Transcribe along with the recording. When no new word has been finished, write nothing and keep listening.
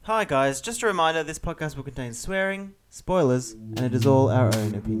Hi guys, just a reminder, this podcast will contain swearing, spoilers, and it is all our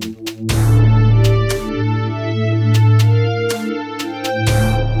own opinion.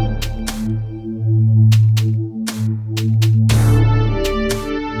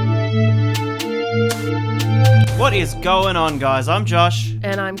 What is going on, guys? I'm Josh,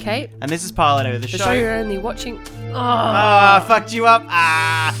 And I'm Kate. and this is Pilot Over, the The show. show you're only watching. I fucked you up.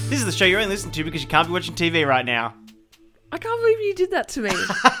 This is the show you're only listening to because you can't be watching TV right now. I can't believe you did that to me.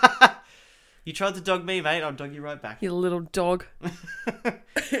 You tried to dog me, mate. I'll dog you right back. You little dog.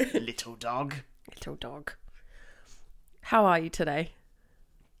 Little dog. Little dog. How are you today?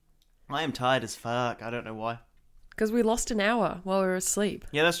 I am tired as fuck. I don't know why. Because we lost an hour while we were asleep.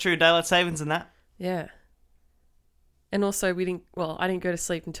 Yeah, that's true. Daylight savings and that. Yeah. And also, I didn't go to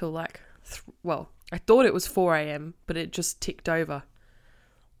sleep until I thought it was 4 a.m., but it just ticked over.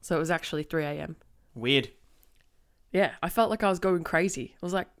 So it was actually 3 a.m. Weird. Yeah, I felt like I was going crazy. I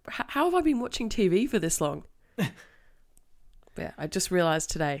was like, how have I been watching TV for this long? Yeah, I just realised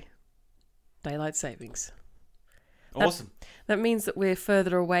today, daylight savings. Awesome. That means that we're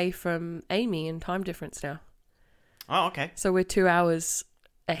further away from Amy in time difference now. Oh, okay. So we're 2 hours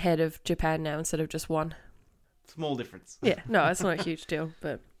ahead of Japan now instead of just one. Small difference. Yeah, no, it's not a huge deal,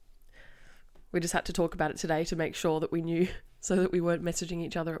 but we just had to talk about it today to make sure that we knew so that we weren't messaging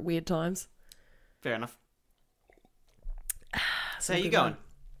each other at weird times. Fair enough. So how you going?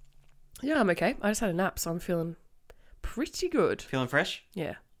 Yeah, I'm okay. I just had a nap, so I'm feeling pretty good. Feeling fresh?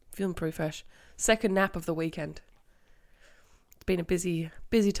 Yeah, feeling pretty fresh. Second nap of the weekend. It's been a busy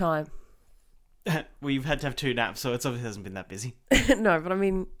time. Well, you've had to have 2 naps, so it obviously hasn't been that busy. No, but I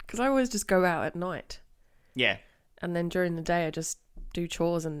mean, because I always just go out at night. Yeah. And then during the day, I just do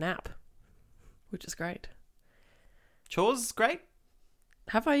chores and nap, which is great. Chores is great?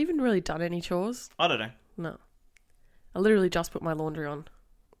 Have I even really done any chores? I don't know. No. I literally just put my laundry on.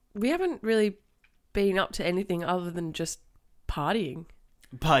 We haven't really been up to anything other than just partying.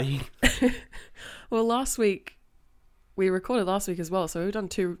 Partying. Well, we recorded last week as well, so we've done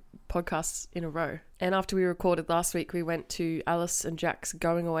 2 podcasts in a row. And after we recorded last week, we went to Alice and Jack's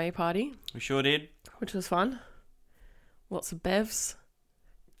going away party, We sure did. which was fun. Lots of bevs.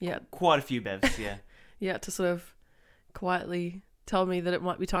 Yeah, Quite a few bevs, yeah. yeah, to sort of quietly tell me that it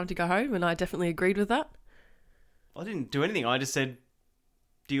might be time to go home, and I definitely agreed with that. I didn't do anything. I just said,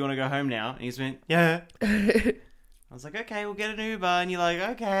 do you want to go home now? And he's went, yeah. I was like, okay, we'll get an Uber. And you're like,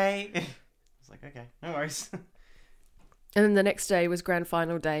 okay. I was like, okay, no worries. And then the next day was grand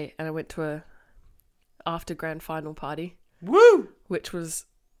final day, and I went to a after grand final party, Woo! which was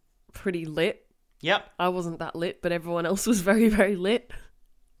pretty lit. Yep. I wasn't that lit, but everyone else was very, very lit.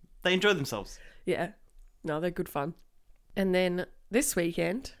 They enjoyed themselves. Yeah. No, they're good fun. And then this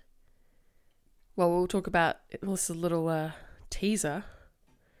weekend, well, we'll talk about this a little teaser.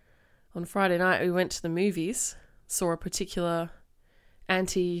 On Friday night, we went to the movies, saw a particular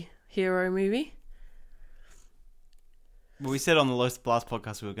anti-hero movie. Well, we said on the last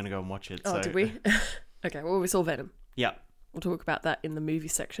podcast we were going to go and watch it. Oh, so. did we? Okay, well, we saw Venom. Yeah. We'll talk about that in the movie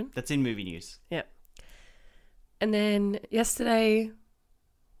section. That's in movie news. Yeah. And then yesterday,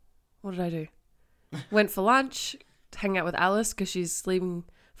 what did I do? Went for lunch, to hang out with Alice because she's leaving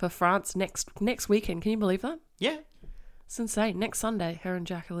for France next weekend. Can you believe that? Yeah. It's insane. Next Sunday, her and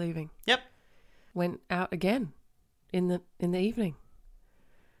Jack are leaving. Yep. Went out again in the evening.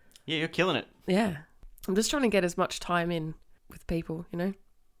 Yeah, you're killing it. Yeah. I'm just trying to get as much time in with people, you know?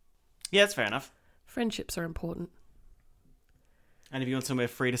 Yeah, that's fair enough. Friendships are important. And if you want somewhere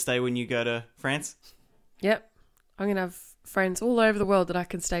free to stay when you go to France? Yep. I'm going to have friends all over the world that I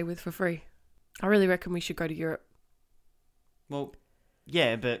can stay with for free. I really reckon we should go to Europe. Well,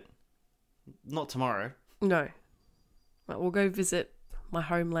 yeah, but not tomorrow. No. Well, we'll go visit my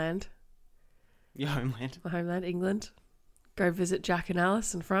homeland. Your homeland. My homeland, England. Go visit Jack and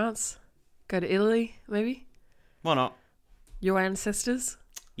Alice in France. Go to Italy, maybe. Why not? Your ancestors.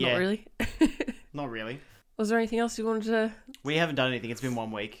 Yeah. Not really. Not really. Was there anything else you wanted to... We haven't done anything. It's been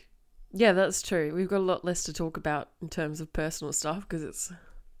 1 week. Yeah, that's true. We've got a lot less to talk about in terms of personal stuff because it's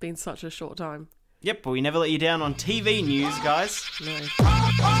been such a short time. Yep, but we never let you down on TV news, guys. No.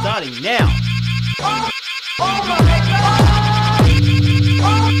 Starting now.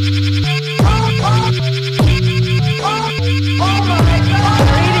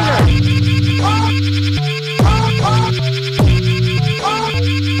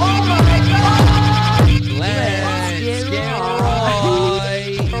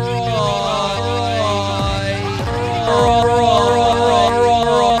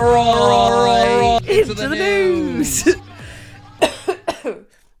 Let's get into the news.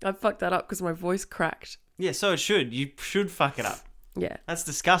 I fucked that up because my voice cracked. Yeah, so it should. You should fuck it up. Yeah. That's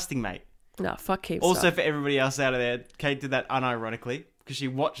disgusting, mate. No, fuck Keemstar. Also, for everybody else out of there, Kate did that unironically because she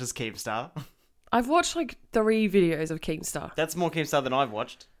watches Keemstar. I've watched like 3 videos of Keemstar. That's more Keemstar than I've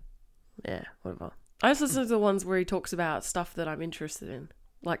watched. Yeah, whatever. I just listen to the ones where he talks about stuff that I'm interested in,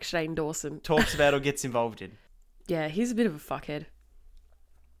 like Shane Dawson. Talks about or gets involved in. Yeah, he's a bit of a fuckhead.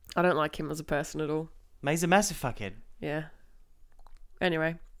 I don't like him as a person at all. He's a massive fuckhead. Yeah.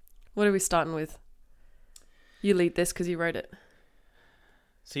 Anyway, what are we starting with? You lead this because you wrote it.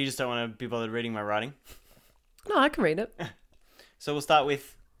 So you just don't want to be bothered reading my writing? No, I can read it. So we'll start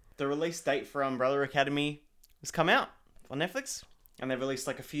with the release date for Umbrella Academy has come out on Netflix. And they've released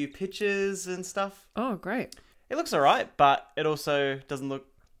like a few pictures and stuff. Oh, great. It looks alright, but it also doesn't look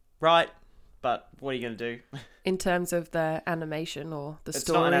right. But what are you going to do? In terms of the animation or the It's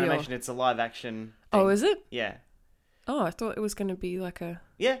story? not an animation, it's a live action thing. Oh, is it? Yeah. Oh, I thought it was going to be like a...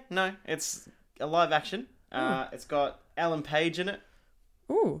 Yeah, no, it's a live action. It's got Alan Page in it.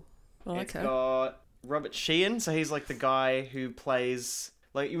 Ooh. Oh, It's okay. got Robert Sheehan, so he's like the guy who plays...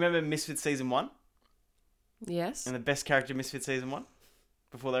 Like, you remember Misfits Season 1? Yes. And the best character in Misfits Season 1?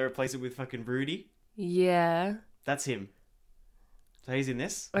 Before they replace it with fucking Rudy? Yeah. That's him. So he's in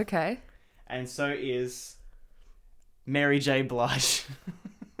this. Okay. And so is Mary J. Blige.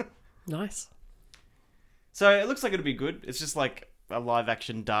 Nice. So it looks like it'll be good. It's just like a live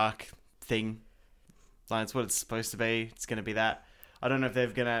action dark thing. Like, it's what it's supposed to be. It's going to be that. I don't know if they're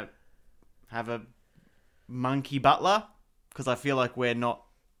going to have a monkey butler, because I feel like we're not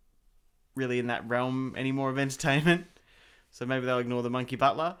really in that realm anymore of entertainment. So maybe they'll ignore the monkey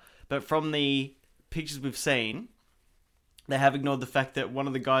butler. But from the pictures we've seen, they have ignored the fact that one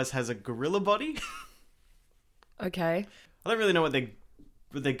of the guys has a gorilla body. Okay. I don't really know what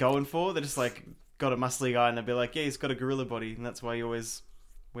they're going for. They're just like got a muscly guy and they'll be like, yeah, he's got a gorilla body and that's why he always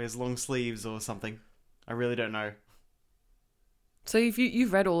wears long sleeves or something. I really don't know. So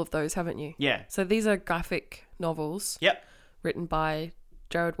you've read all of those, haven't you? Yeah. So these are graphic novels. Yep. Written by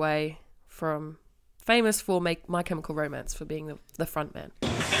Gerard Way, from famous for My Chemical Romance, for being the front man.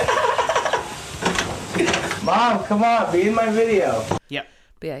 Mom, come on, be in my video. Yep.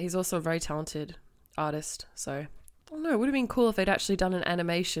 But yeah, he's also a very talented artist. So I don't know. It would have been cool if they'd actually done an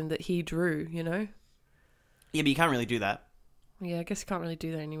animation that he drew. You know? Yeah, but you can't really do that. Yeah, I guess you can't really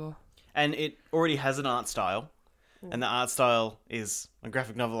do that anymore. And it already has an art style. And the art style is a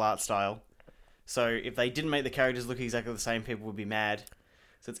graphic novel art style. So if they didn't make the characters look exactly the same, people would be mad.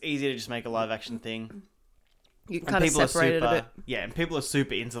 So it's easier to just make a live action thing. You can kind of separate it a bit. Yeah, and people are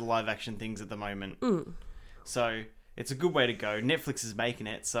super into live action things at the moment. Mm. So it's a good way to go. Netflix is making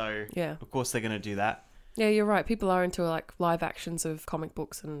it, so Yeah. of course they're going to do that. Yeah, you're right. People are into like live actions of comic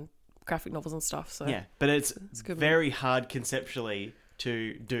books and graphic novels and stuff. So Yeah, but it's good. very hard conceptually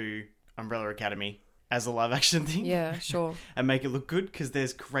to do Umbrella Academy as a live action thing. Yeah, sure. And make it look good, because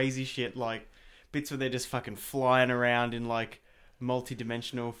there's crazy shit, like bits where they're just fucking flying around in like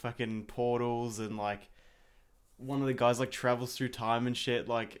multi-dimensional fucking portals, and like one of the guys like travels through time and shit.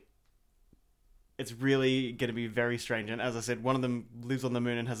 Like, it's really going to be very strange. And as I said, one of them lives on the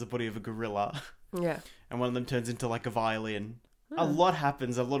moon and has the body of a gorilla. Yeah. And one of them turns into like a violin. A lot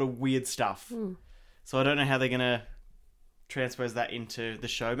happens, a lot of weird stuff. So I don't know how they're going to transpose that into the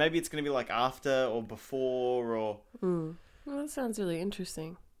show. Maybe it's going to be like after or before or... Well, that sounds really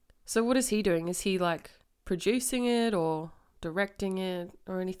interesting. So what is he doing? Is he like producing it or directing it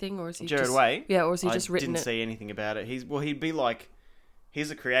or anything? Or is he Gerard just... Way? Yeah, or is he just I written didn't it? see anything about it. He'd be like...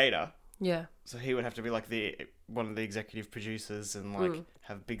 He's a creator. Yeah. So he would have to be like one of the executive producers and like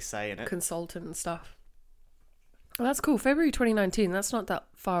have a big say in it. Consultant and stuff. Well, that's cool. February 2019. That's not that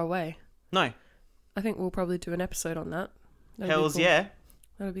far away. No. I think we'll probably do an episode on that. That'd be Hells cool. yeah.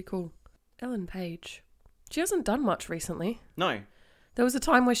 That'd be cool. Ellen Page. She hasn't done much recently. No. There was a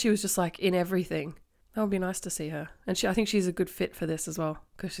time where she was just like in everything. That would be nice to see her. And I think she's a good fit for this as well,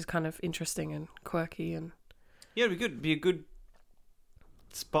 because she's kind of interesting and quirky and... Yeah, it'd be good. Be a good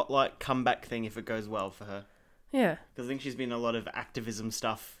spotlight comeback thing if it goes well for her. Yeah. Because I think she's been in a lot of activism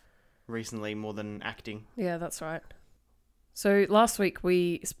stuff recently more than acting. Yeah, that's right. So last week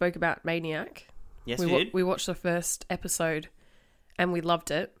we spoke about Maniac. Yes, we did. We watched the first episode and we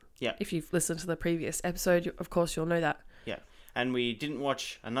loved it. Yeah. If you've listened to the previous episode, of course you'll know that. Yeah. And we didn't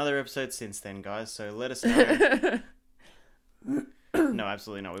watch another episode since then, guys, so let us know. No,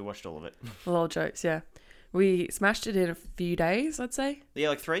 absolutely not. We watched all of it. A lot of jokes, yeah. We smashed it in a few days, I'd say. Yeah,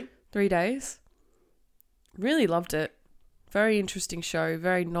 like 3? 3 days. Really loved it. Very interesting show,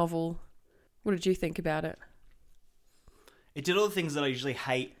 very novel. What did you think about it? It did all the things that I usually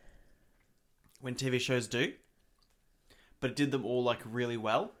hate when TV shows do, but it did them all like really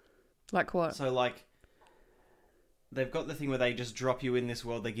well. Like what? So like, they've got the thing where they just drop you in this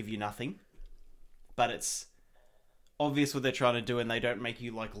world, they give you nothing. But it's obvious what they're trying to do, and they don't make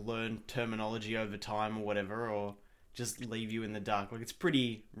you like learn terminology over time or whatever, or just leave you in the dark. Like, it's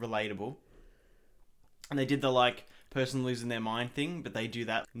pretty relatable. And they did the like person losing their mind thing, but they do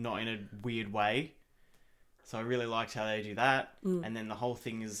that not in a weird way. So I really liked how they do that. And then the whole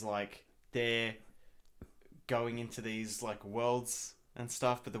thing is like they're going into these like worlds and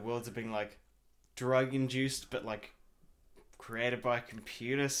stuff, but the worlds are being like drug induced, but like created by a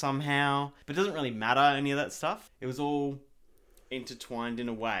computer somehow. But it doesn't really matter, any of that stuff. It was all intertwined in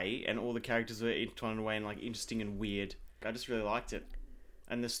a way, and all the characters were intertwined in a way and like interesting and weird. I just really liked it.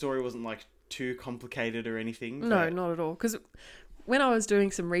 And the story wasn't like too complicated or anything. No, not at all. Because when I was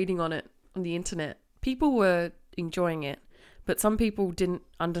doing some reading on it on the internet, people were enjoying it, but some people didn't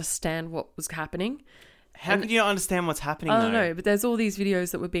understand what was happening. How can you not understand what's happening, I don't know, but there's all these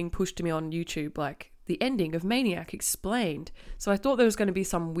videos that were being pushed to me on YouTube, like the ending of Maniac explained. So I thought there was going to be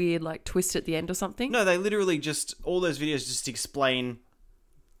some weird like twist at the end or something. No, they literally just, all those videos just explain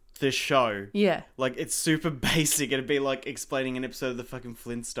the show. Yeah. Like, it's super basic. It'd be like explaining an episode of the fucking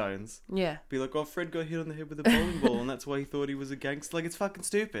Flintstones. Yeah. Be like, oh, Fred got hit on the head with a bowling ball and that's why he thought he was a gangster. Like, it's fucking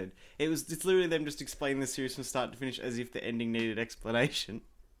stupid. It's literally them just explaining the series from start to finish as if the ending needed explanation.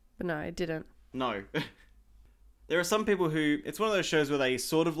 But no, it didn't. No. There are some people who, it's one of those shows where they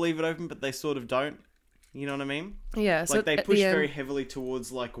sort of leave it open, but they sort of don't. You know what I mean? Yeah. Like, they push very heavily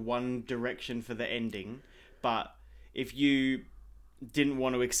towards like one direction for the ending, but if you didn't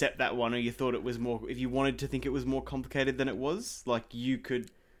want to accept that one, or you thought it was more, if you wanted to think it was more complicated than it was, like, you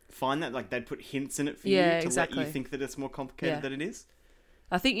could find that, like, they'd put hints in it for you to let you think that it's more complicated than it is.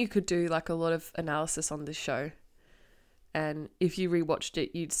 I think you could do like a lot of analysis on this show, and if you rewatched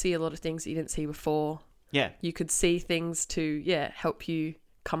it, you'd see a lot of things that you didn't see before. Yeah. You could see things to help you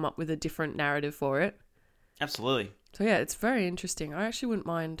come up with a different narrative for it. Absolutely. So yeah, it's very interesting. I actually wouldn't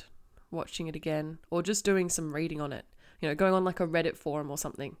mind watching it again, or just doing some reading on it. You know, going on like a Reddit forum or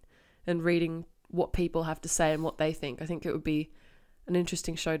something and reading what people have to say and what they think. I think it would be an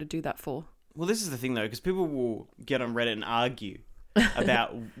interesting show to do that for. Well, this is the thing though, because people will get on Reddit and argue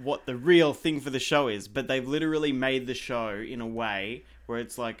about what the real thing for the show is, but they've literally made the show in a way where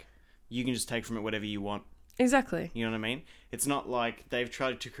it's like, you can just take from it whatever you want. Exactly. You know what I mean? It's not like they've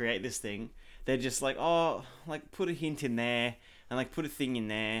tried to create this thing. They're just like, oh, like, put a hint in there and like put a thing in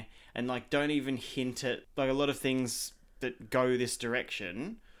there, and like don't even hint at, like, a lot of things that go this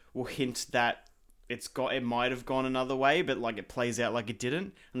direction will hint that it might have gone another way, but like it plays out like it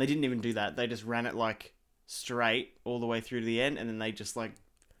didn't. And they didn't even do that. They just ran it like straight all the way through to the end, and then they just like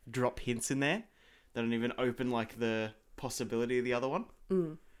drop hints in there. They don't even open like the possibility of the other one.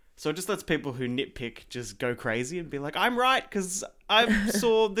 So it just lets people who nitpick just go crazy and be like, I'm right because I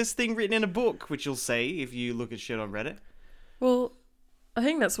saw this thing written in a book, which you'll see if you look at shit on Reddit. Well, I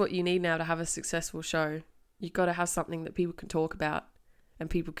think that's what you need now to have a successful show. You've got to have something that people can talk about and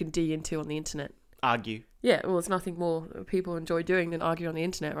people can dig into on the internet. Argue. Yeah, well, it's nothing more that people enjoy doing than argue on the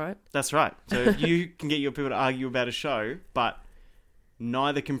internet, right? That's right. So if you can get your people to argue about a show, but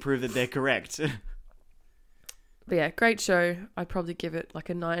neither can prove that they're correct. But yeah, great show. I'd probably give it like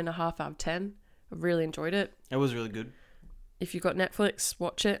a 9.5 out of 10. I really enjoyed it. It was really good. If you've got Netflix,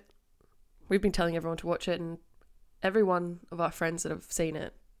 watch it. We've been telling everyone to watch it, and every one of our friends that have seen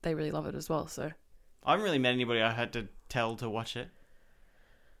it, they really love it as well, so... I haven't really met anybody I had to tell to watch it.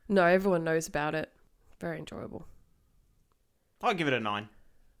 No, everyone knows about it. Very enjoyable. I'll give it a 9.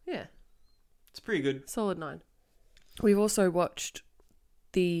 Yeah. It's pretty good. Solid 9. We've also watched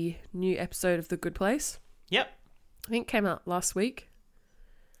the new episode of The Good Place. Yep. I think it came out last week.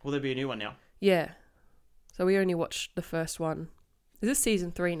 Will there be a new one now? Yeah. So we only watched the first one. Is this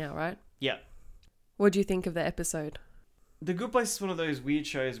season 3 now, right? Yeah. What do you think of the episode? The Good Place is one of those weird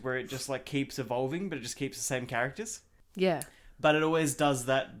shows where it just like keeps evolving, but it just keeps the same characters. Yeah. But it always does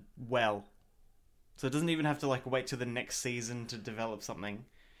that well. So it doesn't even have to like wait till the next season to develop something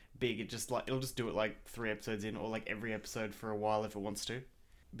big. It'll just do it like 3 episodes in, or like every episode for a while if it wants to.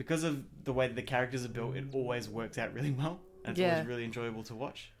 Because of the way that the characters are built, it always works out really well. And it's always really enjoyable to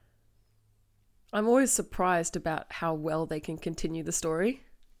watch. I'm always surprised about how well they can continue the story.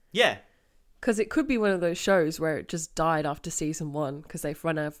 Yeah. Because it could be one of those shows where it just died after season 1 because they've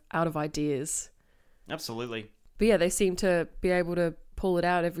run out of ideas. Absolutely. But yeah, they seem to be able to pull it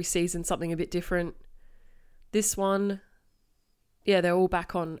out every season, something a bit different. This one, yeah, they're all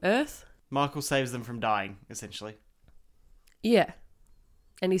back on Earth. Michael saves them from dying, essentially. Yeah.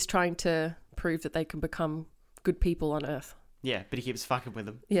 And he's trying to prove that they can become good people on Earth. Yeah, but he keeps fucking with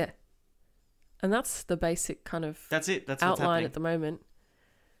them. Yeah. And that's the basic kind of That's it. That's outline what's happening. at the moment.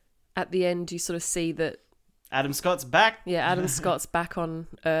 At the end, you sort of see that Adam Scott's back. Yeah, Adam Scott's back on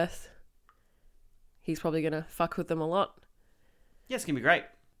Earth. He's probably going to fuck with them a lot. Yeah, it's going to be great.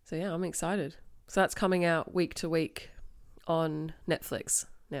 So yeah, I'm excited. So that's coming out week to week on Netflix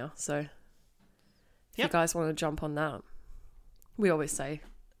now. So if you guys want to jump on that, we always say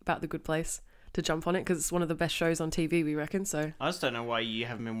about The Good Place to jump on it because it's one of the best shows on TV, we reckon. So I just don't know why you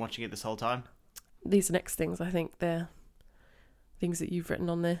haven't been watching it this whole time. these next things, I think they're things that you've written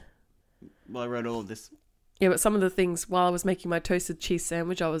on there. Well, I wrote all of this. Yeah, but some of the things, while I was making my toasted cheese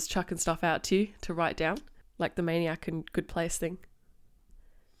sandwich, I was chucking stuff out to you to write down, like the Maniac and Good Place thing.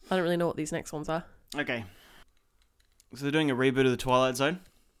 I don't really know what these next ones are. Okay. So they're doing a reboot of The Twilight Zone.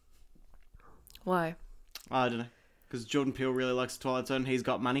 Why? I don't know. Because Jordan Peele really likes The Twilight Zone. He's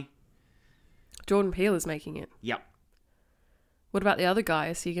got money. Jordan Peele is making it. Yep. What about the other guy?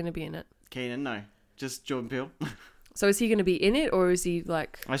 Is he going to be in it? Keenan, no. Just Jordan Peele. So is he going to be in it, or is he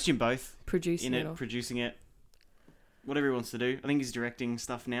like I assume both. producing In it? it, producing it. Whatever he wants to do. I think he's directing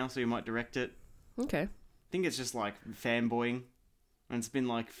stuff now, so he might direct it. Okay. I think it's just like fanboying. And it's been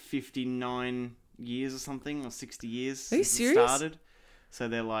like 59 years or something, or 60 years Are you since serious? it started. So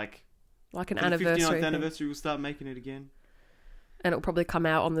they're like, Like an for the anniversary 59th thing. anniversary, we'll start making it again. And it'll probably come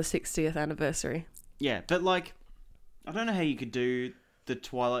out on the 60th anniversary. Yeah, but like, I don't know how you could do the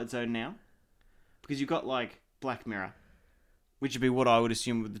Twilight Zone now. Because you've got like Black Mirror, which would be what I would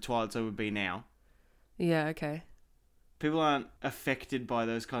assume the Twilight Zone would be now. Yeah, okay. People aren't affected by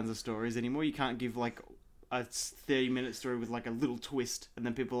those kinds of stories anymore. You can't give like a 30-minute story with like a little twist and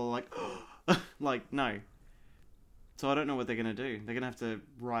then people are like, like, no. So I don't know what they're going to do. They're going to have to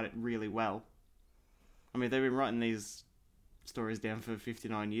write it really well. I mean, they've been writing these stories down for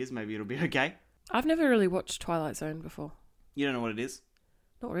 59 years. Maybe it'll be okay. I've never really watched Twilight Zone before. You don't know what it is?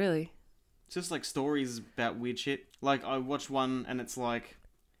 Not really. It's just like stories about weird shit. Like, I watched one and it's like,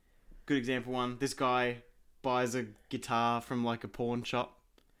 good example one, this guy buys a guitar from like a pawn shop.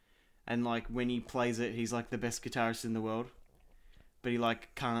 And like, when he plays it, he's like the best guitarist in the world. But he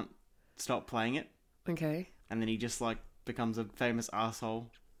like can't stop playing it. Okay. And then he just like becomes a famous asshole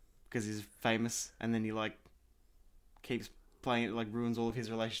because he's famous. And then he like keeps playing it, like ruins all of his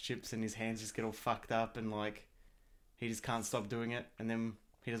relationships and his hands just get all fucked up and like he just can't stop doing it. And then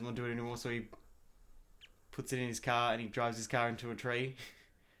he doesn't want to do it anymore, so he puts it in his car and he drives his car into a tree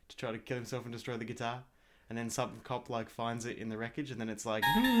to try to kill himself and destroy the guitar. And then some cop like finds it in the wreckage and then it's like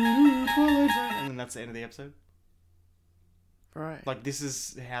Twilight Zone, and then that's the end of the episode. Right. Like, this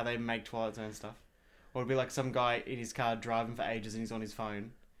is how they make Twilight Zone stuff. Or it'll be like some guy in his car driving for ages and he's on his phone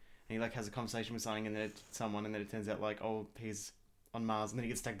and he like has a conversation with something and then it turns out like, oh, he's on Mars and then he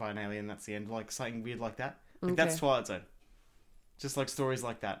gets attacked by an alien and that's the end. Like something weird like that. Like, that's Twilight Zone. Just like stories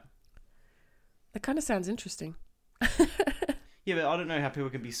like that. That kind of sounds interesting. Yeah, but I don't know how people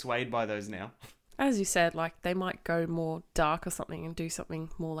can be swayed by those now. As you said, like they might go more dark or something and do something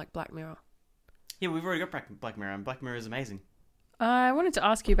more like Black Mirror. Yeah, we've already got Black Mirror and Black Mirror is amazing. I wanted to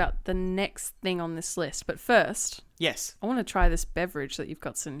ask you about the next thing on this list, but first, Yes. I want to try this beverage that you've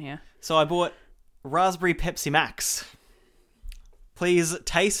got sitting here. So I bought Raspberry Pepsi Max. Please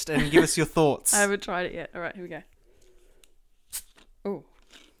taste and give us your thoughts. I haven't tried it yet. All right, here we go. Oh,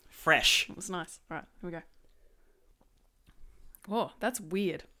 Fresh. that was nice. All right, here we go. Oh, that's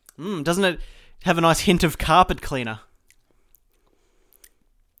weird. Doesn't it have a nice hint of carpet cleaner?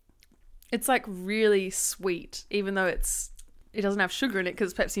 It's like really sweet, even though it doesn't have sugar in it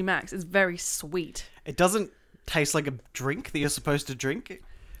because it's Pepsi Max. It's very sweet. It doesn't taste like a drink that you're supposed to drink.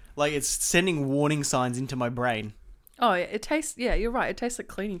 Like, it's sending warning signs into my brain. Oh, yeah, it tastes... Yeah, you're right. It tastes like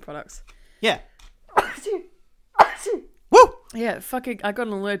cleaning products. Yeah. Woo! Yeah, fucking... I got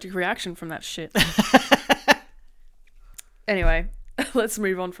an allergic reaction from that shit. Anyway, let's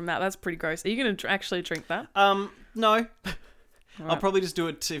move on from that. That's pretty gross. Are you going to actually drink that? No. I'll Right. probably just do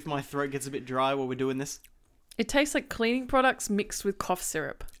it if my throat gets a bit dry while we're doing this. It tastes like cleaning products mixed with cough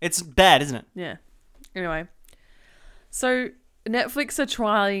syrup. It's bad, isn't it? Yeah. Anyway. So, Netflix are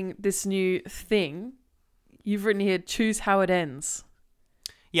trialing this new thing. You've written here, choose how it ends.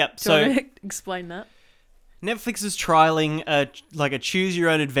 Yep. Do you So want to explain that? Netflix is trialing a choose your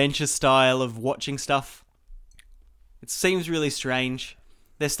own adventure style of watching stuff. It seems really strange.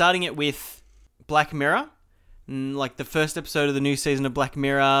 They're starting it with Black Mirror, like the first episode of the new season of Black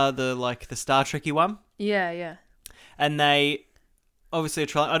Mirror, the Star Trek-y one. Yeah. And they obviously are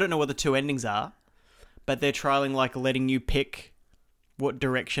trialing. I don't know what the two endings are, but they're trialing like letting you pick what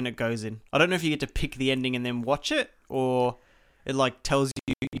direction it goes in. I don't know if you get to pick the ending and then watch it, or it like tells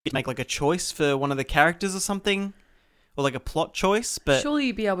you get to make like a choice for one of the characters or something, or like a plot choice. But Surely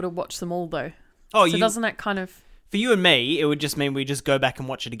you'd be able to watch them all though. oh, So doesn't that kind of... for you and me, it would just mean we just go back and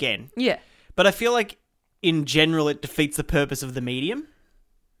watch it again. Yeah. But I feel like in general it defeats the purpose of the medium.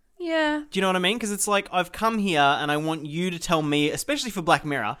 Yeah. Do you know what I mean? Because it's like, I've come here and I want you to tell me, especially for Black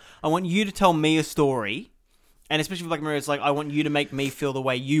Mirror, I want you to tell me a story. And especially for Black Mirror, it's like, I want you to make me feel the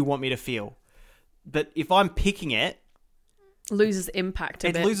way you want me to feel. But if I'm picking it, Loses impact a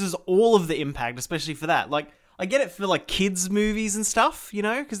it bit. loses all of the impact, especially for that. Like, I get it for like kids' movies and stuff, you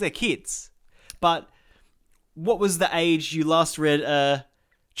know, because they're kids. But what was the age you last read a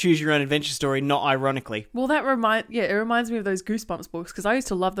Choose Your Own Adventure story, not ironically? Well, it reminds me of those Goosebumps books because I used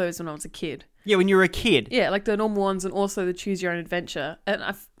to love those when I was a kid. Yeah, when you were a kid. Yeah, like the normal ones and also the Choose Your Own Adventure. And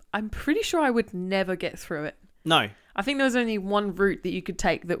I'm pretty sure I would never get through it. No. I think there was only one route that you could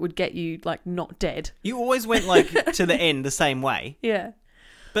take that would get you, like, not dead. You always went, like, to the end the same way. Yeah.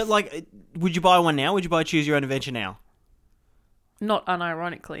 But, like, would you buy one now? Would you buy Choose Your Own Adventure now? Not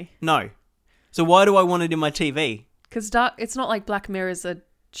unironically. No. So why do I want it in my TV? Because it's not like Black Mirror is a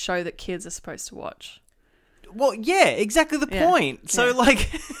show that kids are supposed to watch. Well, yeah, exactly the point. So, Yeah. like...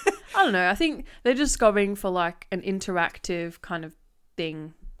 I don't know. I think they're just going for, like, an interactive kind of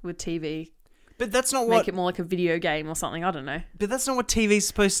thing with TV. But that's not Make it more like a video game or something. I don't know. But that's not what TV's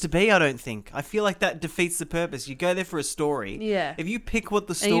supposed to be, I don't think. I feel like that defeats the purpose. You go there for a story. Yeah. If you pick what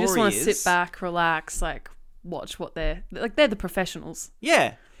the story is... And you just want to sit back, relax, like, watch what they're the professionals.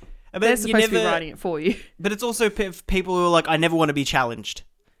 Yeah. But They're supposed to be writing it for you. But it's also people who are like, I never want to be challenged.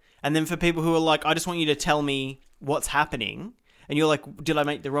 And then for people who are like, I just want you to tell me what's happening. And you're like, did I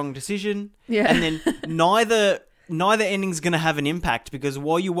make the wrong decision? Yeah. And then neither ending's going to have an impact because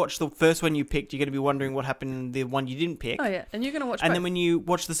while you watch the first one you picked, you're going to be wondering what happened in the one you didn't pick. Oh, yeah. And you're going to watch And both. then when you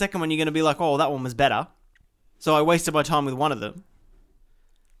watch the second one, you're going to be like, oh, that one was better. So I wasted my time with one of them.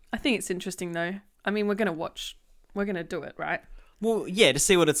 I think it's interesting, though. I mean, we're going to do it, right? Well, yeah, to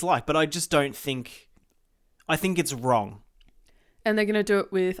see what it's like. But I just don't think... I think it's wrong. And they're going to do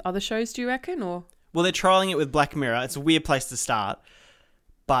it with other shows, do you reckon? Or Well, they're trialling it with Black Mirror. It's a weird place to start.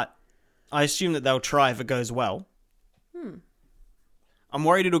 But I assume that they'll try if it goes well. I'm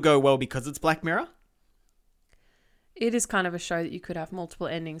worried it'll go well because it's Black Mirror. it is kind of a show that you could have multiple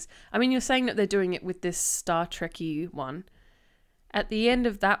endings. I mean, you're saying that they're doing it with this Star Trek-y one. At the end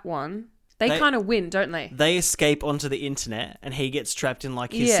of that one, they kind of win, don't they? They escape onto the internet and he gets trapped in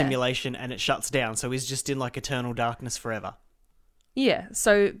like his Yeah. simulation and it shuts down. So he's just in like eternal darkness forever. Yeah,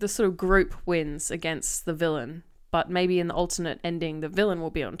 so the sort of group wins against the villain, but maybe in the alternate ending, the villain will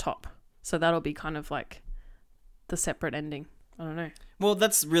be on top. So that'll be kind of like the separate ending. I don't know. Well,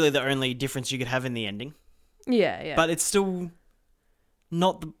 that's really the only difference you could have in the ending. Yeah, yeah. But it's still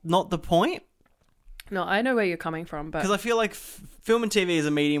not the point. No, I know where you're coming from, but Because I feel like film and TV is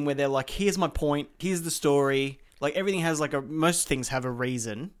a medium where they're like, here's my point, here's the story. Like everything has like most things have a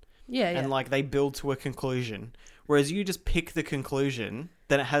reason. yeah. And like they build to a conclusion. Whereas you just pick the conclusion,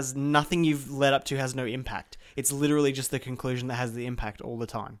 then it has nothing you've led up to has no impact. It's literally just the conclusion that has the impact all the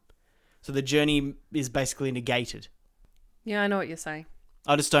time. So the journey is basically negated. Yeah, I know what you're saying.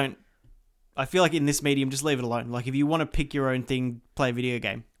 I feel like in this medium, just leave it alone. Like if you want to pick your own thing, play a video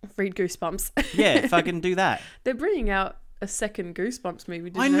game. Read Goosebumps. Yeah, fucking do that. They're bringing out a second Goosebumps movie,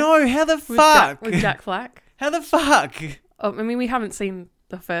 did I you know, how the With fuck? with Jack Black. How the fuck? Oh, I mean, we haven't seen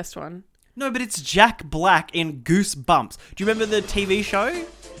the first one. No, but it's Jack Black in Goosebumps. Do you remember the TV show?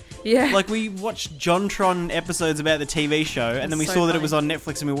 Yeah. Like, we watched JonTron episodes about the TV show, and then we so saw that it funny. was on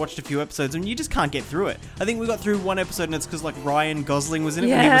Netflix, and we watched a few episodes, and you just can't get through it. I think we got through one episode, and it's because, like, Ryan Gosling was in it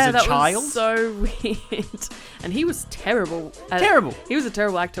when he was a that child. was so weird. And he was terrible. Terrible. He was a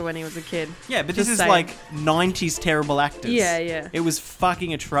terrible actor when he was a kid. Yeah, but Just this is, saying. like, 90s terrible actors. Yeah, yeah. It was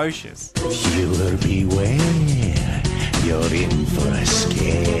fucking atrocious. Viewer beware, you're in for a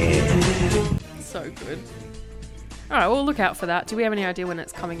scare. So good. All right, we'll look out for that. Do we have any idea when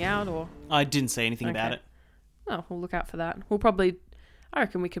it's coming out, or? I didn't say anything about Okay. it. Oh, we'll look out for that. I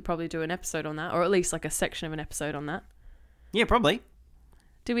reckon we could probably do an episode on that, or at least like a section of an episode on that. Yeah, probably.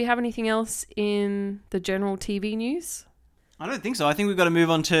 Do we have anything else in the general TV news? I don't think so. I think we've got to move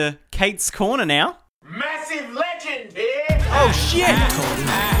on to Kate's Corner now. Massive legend, bitch! Oh, shit!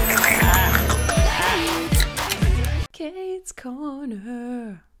 Kate's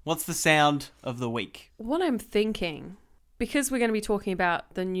Corner. What's the sound of the week? What I'm thinking, because we're going to be talking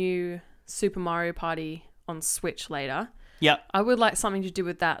about the new Super Mario Party on Switch later, Yep. I would like something to do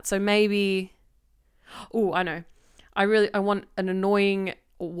with that. So maybe... Oh, I know. I want an annoying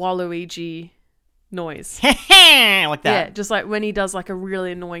Waluigi noise. like Yeah, that. just like when he does like a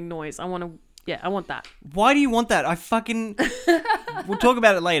really annoying noise. I want that. Why do you want that? I fucking... We'll talk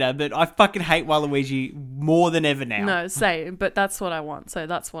about it later, but I fucking hate Waluigi more than ever now. No, same, but that's what I want. So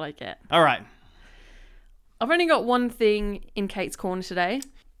that's what I get. All right. I've only got one thing in Kate's Corner today,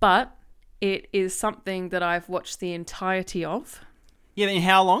 but It is something that I've watched the entirety of. Yeah, in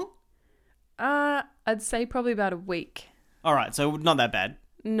how long? I'd say probably about a week. All right, so not that bad.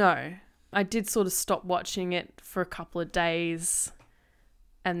 No. I did sort of stop watching it for a couple of days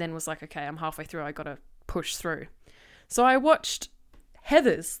and then was like, okay, I'm halfway through. I got to push through. So I watched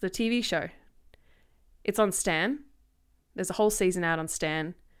Heathers, the TV show. It's on Stan. There's a whole season out on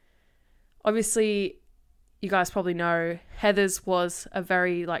Stan. Obviously, you guys probably know Heathers was a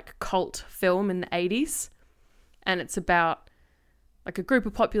very like cult film in the 80s. And it's about like a group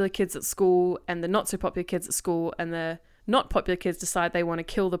of popular kids at school and the not so popular kids at school, and the not popular kids decide they want to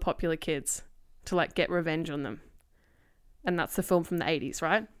kill the popular kids to like get revenge on them. And that's the film from the 80s,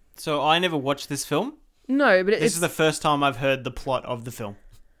 right? So I never watched this film. No, but This is the first time I've heard the plot of the film.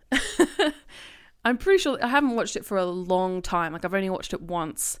 I'm pretty sure I haven't watched it for a long time. Like I've only watched it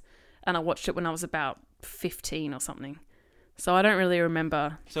once, and I watched it when I was about 15 or something. So I don't really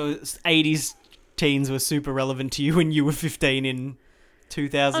remember. So 80s teens were super relevant to you when you were 15 in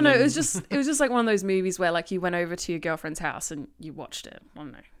 2000. Oh no, it was just like one of those movies where like you went over to your girlfriend's house and you watched it. I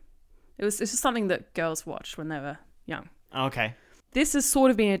don't know. It's just something that girls watched when they were young. Okay. This is sort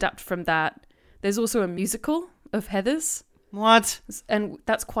of being adapted from that. There's also a musical of Heathers, What? and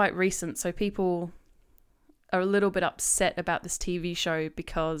that's quite recent. So people are a little bit upset about this TV show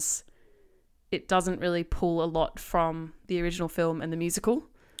because it doesn't really pull a lot from the original film and the musical.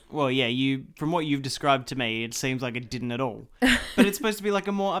 Well, yeah, from what you've described to me, it seems like it didn't at all. But it's supposed to be like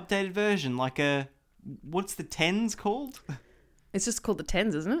a more updated version, like a... What's the Tens called? It's just called The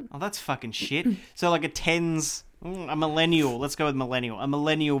Tens, isn't it? Oh, that's fucking shit. So like a Tens... a millennial. Let's go with millennial. A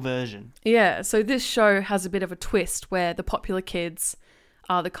millennial version. Yeah, so this show has a bit of a twist where the popular kids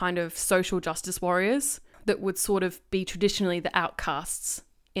are the kind of social justice warriors that would sort of be traditionally the outcasts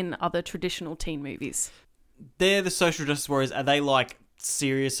in other traditional teen movies. They're the social justice warriors. Are they like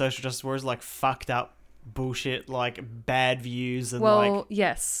serious social justice warriors, like fucked up bullshit, like bad views and Well,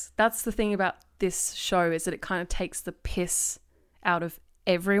 yes. That's the thing about this show, is that it kind of takes the piss out of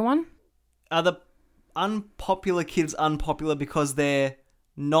everyone. Are the unpopular kids unpopular because they're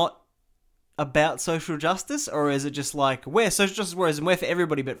not about social justice, or is it just like, we're social justice warriors and we're for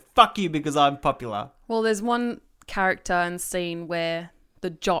everybody, but fuck you because I'm popular? Well, there's one character and scene where the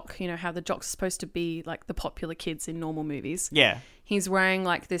jock, you know how the jock's supposed to be like the popular kids in normal movies. Yeah. He's wearing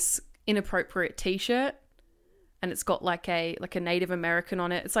like this inappropriate t-shirt, and it's got like a Native American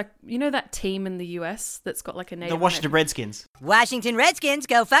on it. It's like, you know that team in the US that's got like a Native The Washington American... Redskins. Washington Redskins,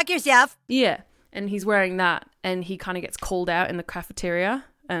 go fuck yourself. Yeah, and he's wearing that, and he kind of gets called out in the cafeteria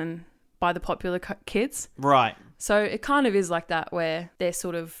and by the popular kids. Right. So it kind of is like that, where they're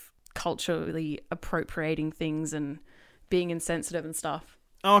sort of culturally appropriating things and being insensitive and stuff.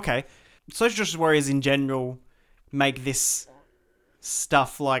 Oh, okay. Social justice warriors in general make this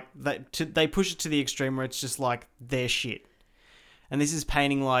stuff like that. They push it to the extreme where it's just like their shit. And this is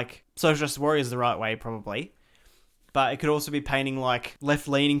painting like social justice warriors the right way, probably. But it could also be painting like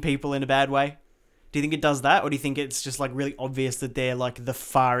left-leaning people in a bad way. Do you think it does that? Or do you think it's just like really obvious that they're like the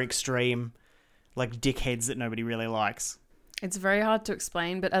far extreme, like dickheads that nobody really likes? It's very hard to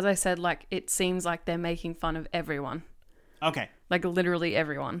explain, but as I said, like it seems like they're making fun of everyone. Okay. Like literally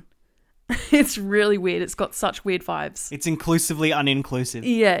everyone. It's really weird. It's got such weird vibes. It's inclusively uninclusive.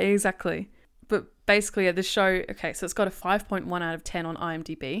 Yeah, exactly. But basically, this show, okay, so it's got a 5.1 out of 10 on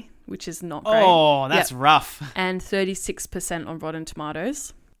IMDb, which is not great. Oh, that's rough. And 36% on Rotten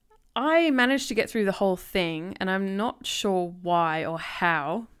Tomatoes. I managed to get through the whole thing, and I'm not sure why or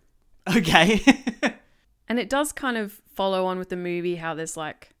how. Okay. And it does kind of follow on with the movie, how there's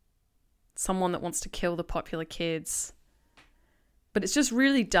like someone that wants to kill the popular kids. But it's just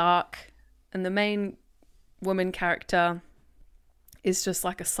really dark, and the main woman character is just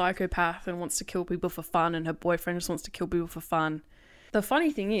like a psychopath and wants to kill people for fun, and her boyfriend just wants to kill people for fun. The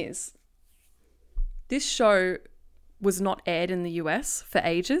funny thing is, this show was not aired in the US for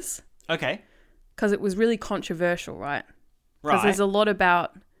ages. Okay. Because it was really controversial, right? Because Right. there's a lot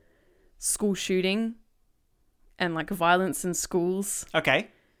about school shooting and like violence in schools. Okay.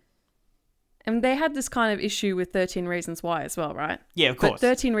 And they had this kind of issue with 13 Reasons Why as well, right? Yeah, of But course.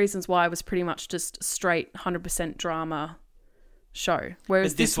 13 Reasons Why was pretty much just straight 100% drama show.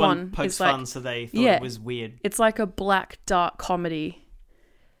 Whereas But this one pokes is like, fun, so they thought Yeah. it was weird. it's like a black, dark comedy.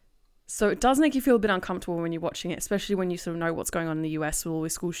 So it does make you feel a bit uncomfortable when you're watching it, especially when you sort of know what's going on in the US with all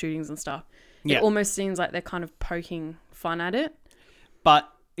these school shootings and stuff. Yeah. It almost seems like they're kind of poking fun at it. But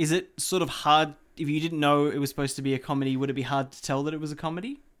is it sort of hard, if you didn't know it was supposed to be a comedy, would it be hard to tell that it was a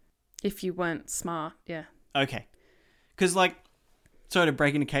comedy? If you weren't smart, yeah. Okay. Because, like, sorry to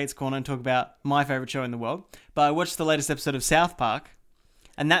break into Kate's corner and talk about my favourite show in the world, but I watched the latest episode of South Park,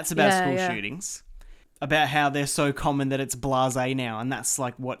 And that's about Yeah, school yeah. shootings. About how they're so common that it's blasé now. And that's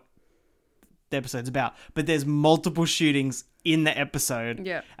like what the episode's about. But there's multiple shootings in the episode.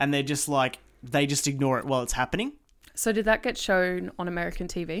 Yeah. And they're just like, they just ignore it while it's happening. So did that get shown on American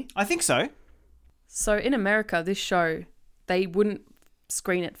TV? I think so. So in America, this show, they wouldn't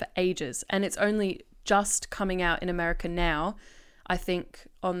screen it for ages. And it's only just coming out in America now, I think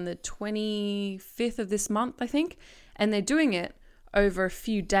on the 25th of this month, I think. And they're doing it over a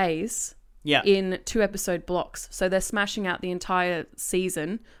few days Yeah. in 2-episode blocks. So they're smashing out the entire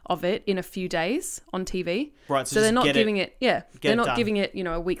season of it in a few days on TV. Right, So so they're just not get giving it, they're it not done. giving it,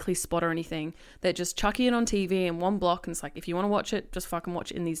 a weekly spot or anything. They're just chucking it on TV in one block. And it's like, if you want to watch it, just fucking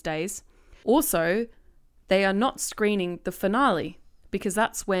watch it in these days. Also, they are not screening the finale because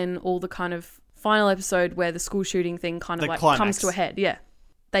that's when all the kind of final episode where the school shooting thing kind of The like climax. comes to a head. Yeah.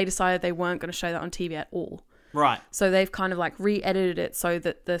 They decided they weren't going to show that on TV at all. Right. So they've kind of like re-edited it so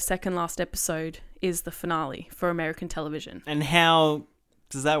that the second last episode is the finale for American television. And how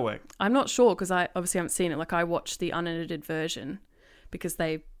does that work? I'm not sure because I obviously haven't seen it. Like I watched the unedited version because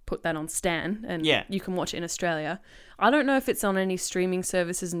they put that on Stan and Yeah. you can watch it in Australia. I don't know if it's on any streaming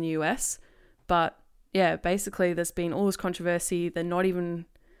services in the US, but yeah, basically there's been all this controversy. They're not even,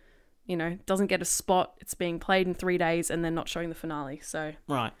 doesn't get a spot. It's being played in 3 days and they're not showing the finale. So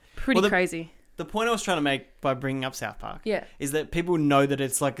Right. pretty Well, crazy. The point I was trying to make by bringing up South Park Yeah. is that people know that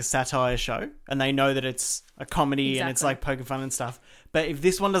it's like a satire show and they know that it's a comedy and it's Exactly. like poking fun and stuff. But if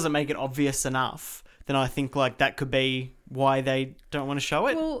this one doesn't make it obvious enough, then I think like that could be why they don't want to show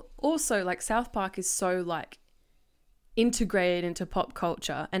it. Well, also like South Park is so like integrated into pop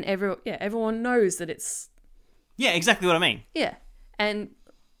culture and everyone knows that it's Yeah, exactly what I mean. and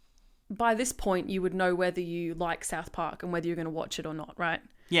by this point you would know whether you like South Park and whether you're going to watch it or not, right?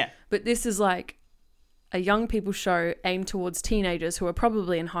 Yeah. But this is like a young people show aimed towards teenagers who are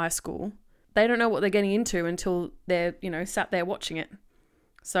probably in high school. They don't know what they're getting into until they're, sat there watching it.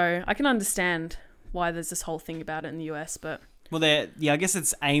 So I can understand why there's this whole thing about it in the US, but Well, I guess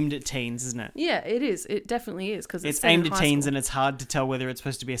it's aimed at teens, isn't it? yeah, it is. It definitely is because It's aimed at teens and it's hard to tell whether it's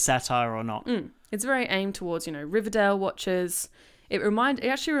supposed to be a satire or not. It's very aimed towards, Riverdale watchers. It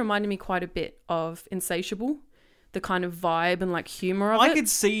actually reminded me quite a bit of Insatiable, the kind of vibe and like humor of it. I could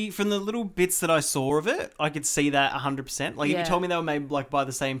see from the little bits that I saw of it, I could see that 100%. Like if Yeah. you told me they were made like by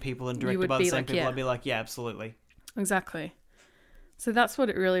the same people and directed would by the be same like, people, yeah. I'd be like, yeah, absolutely. Exactly. So that's what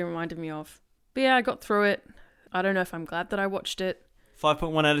it really reminded me of. But yeah, I got through it. I don't know if I'm glad that I watched it.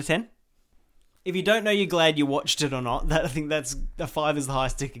 5.1 out of 10. If you don't know you're glad you watched it or not, I think that's a 5 is the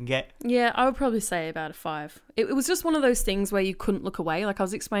highest it can get. Yeah, I would probably say about a 5. It was just one of those things where you couldn't look away. Like I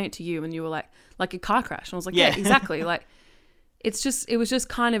was explaining it to you and you were like a car crash. And I was like, yeah, Yeah. exactly. Like it was just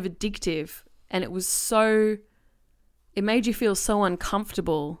kind of addictive and it made you feel so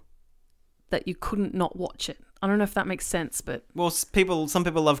uncomfortable that you couldn't not watch it. I don't know if that makes sense, but Well, some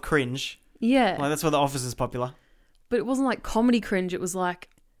people love cringe. yeah. Like that's why The Office is popular. But it wasn't like comedy cringe. It was like,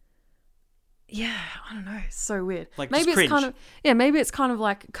 yeah, I don't know. It's so weird. Like, maybe just it's kind cringe. of maybe it's kind of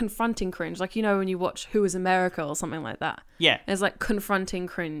like confronting cringe. Like when you watch Who Is America or something like that. Yeah. It's like confronting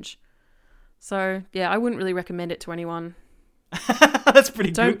cringe. So yeah, I wouldn't really recommend it to anyone. That's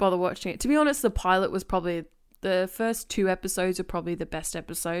pretty Don't good. bother watching it. To be honest, the pilot was probably the first 2 episodes are probably the best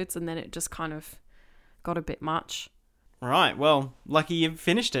episodes, and then it just kind of got a bit much. Right. Well, lucky you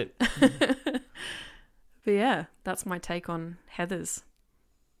finished it. But yeah, that's my take on Heathers.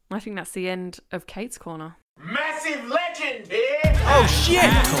 I think that's the end of Kate's Corner. Massive legend, eh? Oh shit!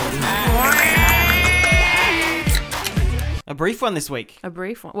 A brief one this week. A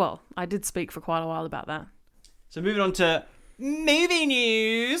brief one. Well, I did speak for quite a while about that. So moving on to movie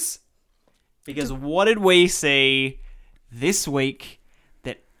news. Because what did we see this week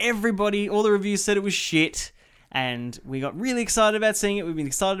that everybody, all the reviews said it was shit, and we got really excited about seeing it. We've been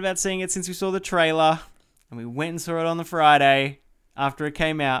excited about seeing it since we saw the trailer, and we went and saw it on the Friday after it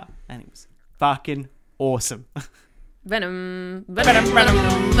came out, and it was fucking awesome. Venom. Fuck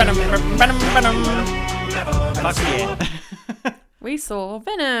yeah. We saw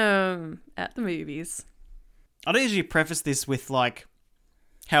Venom at the movies. I don't usually preface this with, like,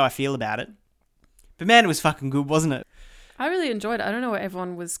 how I feel about it. But man, it was fucking good, wasn't it? I really enjoyed it. I don't know what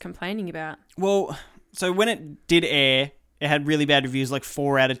everyone was complaining about. Well, so when it did air, it had really bad reviews, like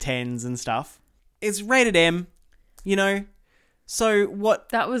 4 out of 10s and stuff. It's rated M, So what?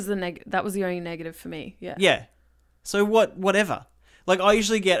 That was that was the only negative for me. Yeah. Yeah. So whatever. Like, I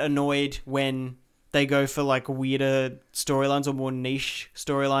usually get annoyed when they go for, like, weirder storylines or more niche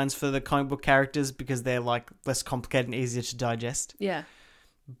storylines for the comic book characters because they're, like, less complicated and easier to digest. Yeah.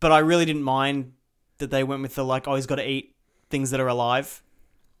 But I really didn't mind that they went with the, like, oh, he's got to eat things that are alive.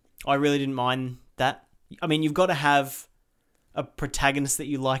 I really didn't mind that. I mean, you've got to have a protagonist that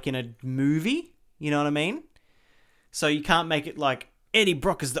you like in a movie. You know what I mean? So you can't make it like Eddie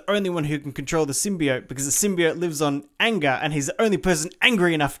Brock is the only one who can control the symbiote because the symbiote lives on anger and he's the only person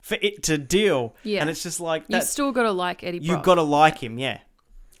angry enough for it to deal. Yeah. And it's just like... You still got to like Eddie Brock. You've got to like him, yeah.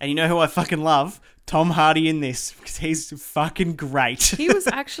 And you know who I fucking love? Tom Hardy in this because he's fucking great. He was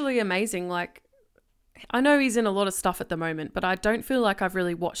actually amazing. Like, I know he's in a lot of stuff at the moment, but I don't feel like I've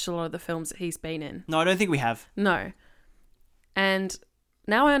really watched a lot of the films that he's been in. No, I don't think we have. No. And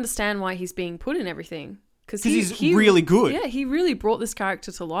now I understand why he's being put in everything. Because he's really good. Yeah, he really brought this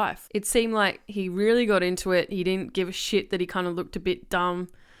character to life. It seemed like he really got into it. He didn't give a shit that he kind of looked a bit dumb.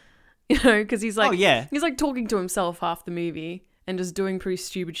 You know, because he's like... Oh, yeah. He's like talking to himself half the movie and just doing pretty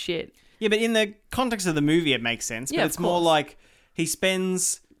stupid shit. Yeah, but in the context of the movie, it makes sense. Yeah, But it's more like he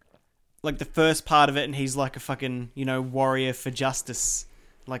spends like the first part of it and he's like a fucking, you know, warrior for justice,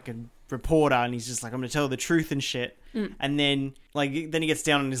 like a reporter, and he's just like, I'm going to tell the truth and shit. And then then he gets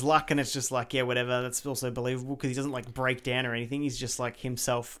down on his luck and it's just like, yeah, whatever. That's also believable because he doesn't like break down or anything. He's just like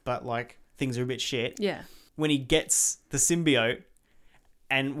himself, but like things are a bit shit. Yeah. When he gets the symbiote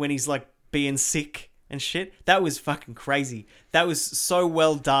and when he's like being sick and shit, that was fucking crazy. That was so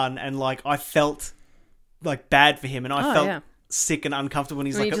well done, and like I felt like bad for him, and I felt sick and uncomfortable when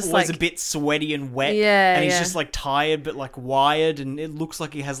he's When like he just, always like- a bit sweaty and wet, Yeah, and he's yeah. just like tired but like wired, and it looks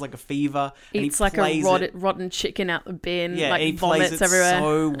like he has like a fever. And Eats he like a plays it. rotten chicken out the bin. Yeah, like and he plays vomits it everywhere.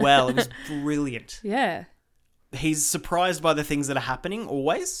 so well. It was brilliant. Yeah. He's surprised by the things that are happening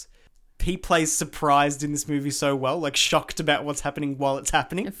always. He plays surprised in this movie so well, like shocked about what's happening while it's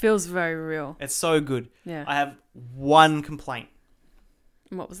happening. It feels very real. It's so good. Yeah. I have one complaint.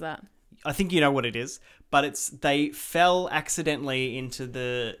 And what was that? I think you know what it is, but it's they fell accidentally into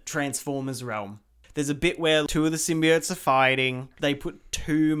the Transformers realm. There's a bit where two of the symbiotes are fighting. They put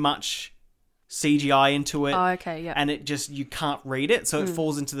too much CGI into it. Oh, okay, yeah. And it just, you can't read it. So it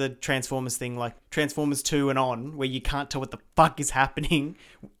falls into the Transformers thing, like Transformers 2 and on, where you can't tell what the fuck is happening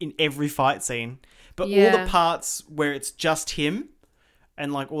in every fight scene. But all Yeah. the parts where it's just him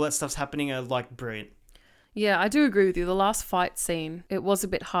and like all that stuff's happening are like brilliant. Yeah, I do agree with you. The last fight scene, it was a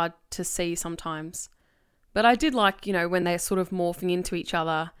bit hard to see sometimes. But I did like, you know, when they're sort of morphing into each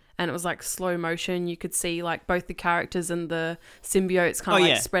other and it was like slow motion, you could see like both the characters and the symbiotes kind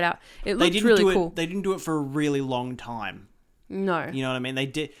of spread out. It They looked didn't really do cool. it. They didn't do it for a really long time. No. You know what I mean? They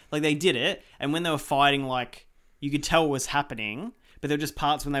did it, and when they were fighting, like you could tell what was happening, but there were just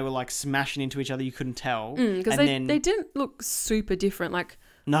parts when they were like smashing into each other you couldn't tell. Because and they didn't look super different. Like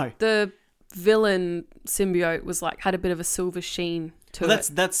no, the villain symbiote was like had a bit of a silver sheen to well, it.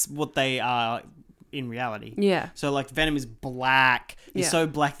 that's what they are in reality. Yeah. So like Venom is black. He's Yeah. so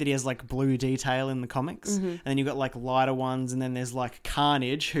black that he has like blue detail in the comics, and then you've got like lighter ones, and then there's like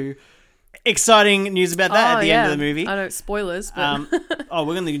Carnage, who exciting news about that at the end of the movie. I don't spoilers, but We're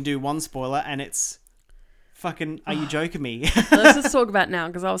going to do one spoiler, and it's fucking. Are you joking me? let's just talk about it now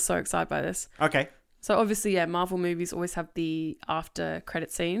because I was so excited by this. Okay. So obviously, yeah, Marvel movies always have the after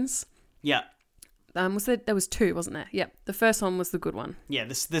credit scenes. Yeah. There was two, wasn't there? Yep. The first one was the good one. Yeah,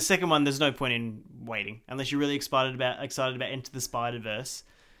 the second one, there's no point in waiting unless you're really excited about Into the Spider-Verse.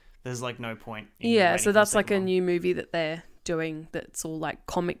 There's like no point. In Yeah, waiting so for the that's like second a one. new movie that they're doing that's all like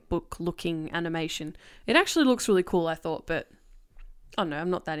comic book looking animation. It actually looks really cool, I thought, but I don't know,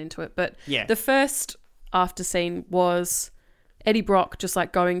 I'm not that into it. But Yeah. the first after scene was Eddie Brock just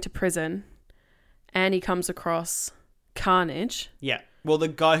like going to prison and he comes across Carnage. Yeah. Well, the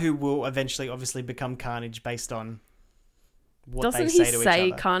guy who will eventually obviously become Carnage based on what Doesn't they he say to say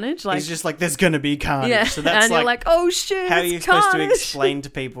each other. Carnage? Like, He's just like, there's going to be Carnage. yeah, So that's and like, you're like, oh shit, how are it's you supposed to Carnage. explain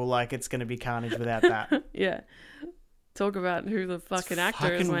to people like it's going to be Carnage without that? Yeah. Talk about who the fucking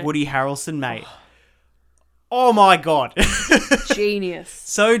actor is, Fucking mate. Woody Harrelson, mate. Oh my God. Genius.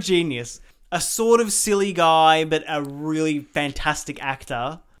 So genius. A sort of silly guy, but a really fantastic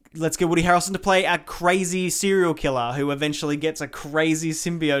actor. Let's get Woody Harrelson to play a crazy serial killer who eventually gets a crazy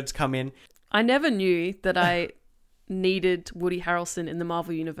symbiote to come in. I never knew that I needed Woody Harrelson in the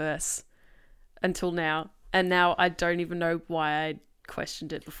Marvel Universe until now. And now I don't even know why I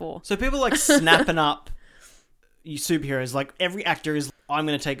questioned it before. So people like snapping up you superheroes. Like every actor is, I'm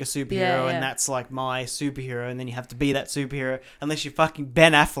going to take a superhero Yeah, yeah. and that's like my superhero, and then you have to be that superhero unless you're fucking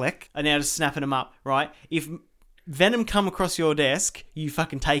Ben Affleck. And now just snapping them up, right? If Venom come across your desk, you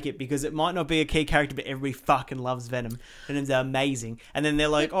fucking take it because it might not be a key character, but everybody fucking loves Venom. Venom's amazing. And then they're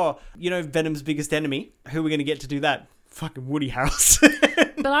like, oh, you know Venom's biggest enemy? Who are we going to get to do that? Fucking Woody Harrelson.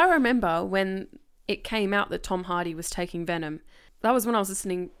 But I remember when it came out that Tom Hardy was taking Venom. That was when I was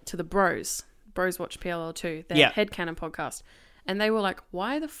listening to the Bros Watch PLL2, their Yeah. Headcanon podcast. And they were like,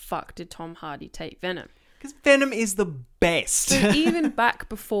 why the fuck did Tom Hardy take Venom? Because Venom is the best. So even back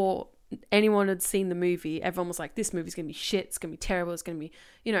before anyone had seen the movie, everyone was like, this movie's going to be shit. It's going to be terrible. It's going to be,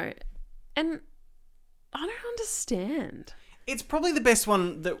 and I don't understand. It's probably the best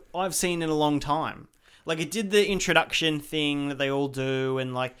one that I've seen in a long time. Like, it did the introduction thing that they all do,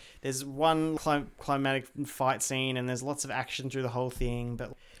 and, like, there's one climatic fight scene, and there's lots of action through the whole thing,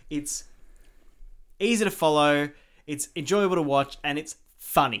 but it's easy to follow, it's enjoyable to watch, and it's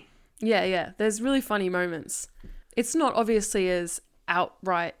funny. Yeah. There's really funny moments. It's not obviously as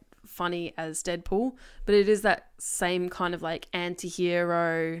outright funny as Deadpool, but it is that same kind of, like,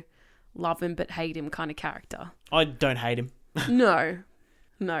 anti-hero, love him but hate him kind of character. I don't hate him. No.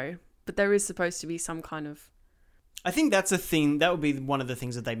 But there is supposed to be some kind of... I think that's a thing. That would be one of the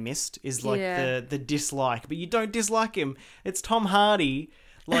things that they missed is like the dislike. But you don't dislike him. It's Tom Hardy.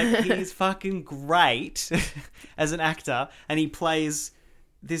 Like, he's fucking great as an actor, and he plays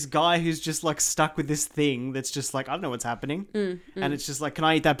this guy who's just like stuck with this thing that's just like, I don't know what's happening. And it's just like, can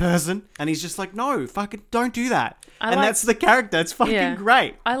I eat that person? And he's just like, no, fucking don't do that. That's the character. It's fucking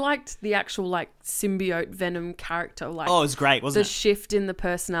great. I liked the actual like symbiote Venom character. Like, oh, it was great, wasn't it? The shift in the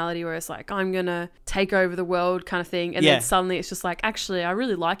personality where it's like, I'm going to take over the world kind of thing. And then suddenly it's just like, actually, I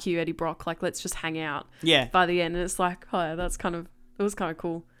really like you, Eddie Brock. Like, let's just hang out. Yeah. By the end. And it's like, oh, it was kind of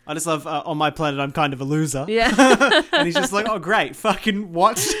cool. I just love, on my planet, I'm kind of a loser. Yeah. And he's just like, oh, great. Fucking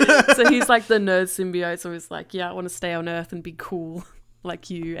what? So he's like the nerd symbiote. So he's like, yeah, I want to stay on Earth and be cool like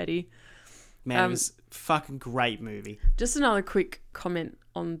you, Eddie. Man, it was a fucking great movie. Just another quick comment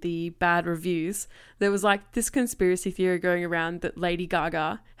on the bad reviews. There was like this conspiracy theory going around that Lady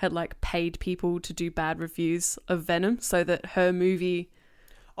Gaga had like paid people to do bad reviews of Venom so that her movie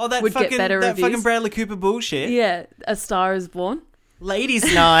would get better reviews. That fucking Bradley Cooper bullshit. Yeah, A Star Is Born.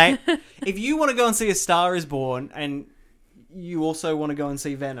 Ladies' night. If you want to go and see A Star Is Born and you also want to go and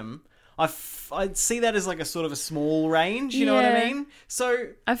see Venom, I'd see that as like a sort of a small range, you know what I mean? So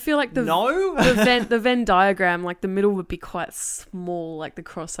I feel like the Venn diagram, like the middle would be quite small, like the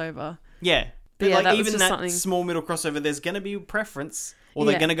crossover. Yeah. But yeah, like that even that something... small middle crossover, there's going to be a preference, or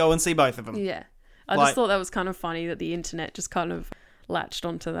they're going to go and see both of them. Yeah. I just thought that was kind of funny that the internet just kind of latched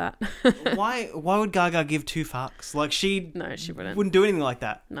onto that. Why would Gaga give two fucks? Like, she wouldn't do anything like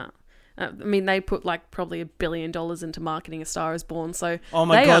that. No. I mean, they put like probably $1 billion into marketing A Star Is Born, so oh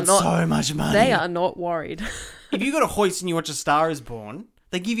my god, so much money. They are not worried. If you go to Hoist and you watch A Star Is Born,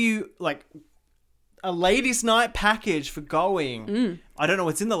 they give you like a ladies' night package for going. I don't know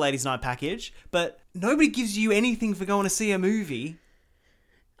what's in the ladies' night package, but nobody gives you anything for going to see a movie.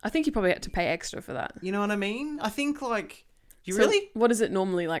 I think you probably had to pay extra for that. You know what I mean? I think like really? What is it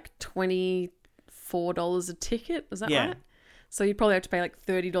normally, like $24 a ticket? Is that right? So you'd probably have to pay like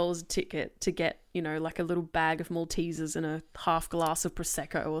 $30 a ticket to get, you know, like a little bag of Maltesers and a half glass of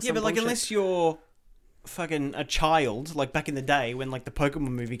Prosecco or something. Yeah, but like unless you're fucking a child, like back in the day when like the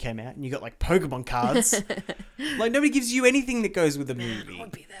Pokemon movie came out and you got like Pokemon cards, like nobody gives you anything that goes with the movie. I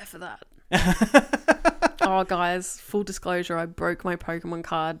would be there for that. Oh, guys, full disclosure, I broke my Pokemon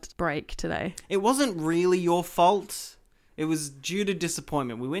card break today. It wasn't really your fault. It was due to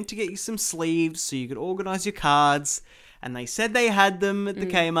disappointment. We went to get you some sleeves so you could organise your cards, and they said they had them at the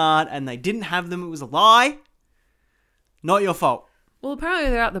Kmart, and they didn't have them. It was a lie. Not your fault. Well, apparently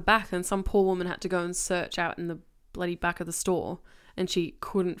they're out the back, and some poor woman had to go and search out in the bloody back of the store, and she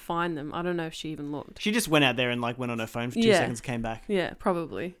couldn't find them. I don't know if she even looked. She just went out there and like went on her phone for 2 seconds and came back. Yeah,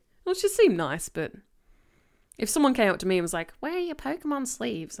 probably. Well, she seemed nice, but if someone came up to me and was like, where are your Pokemon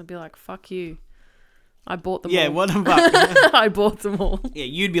sleeves? I'd be like, fuck you. I bought them all. Yeah, what the fuck? I bought them all. Yeah,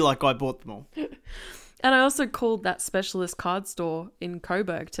 you'd be like, I bought them all. And I also called that specialist card store in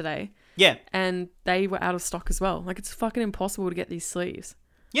Coburg today. Yeah. And they were out of stock as well. Like, it's fucking impossible to get these sleeves.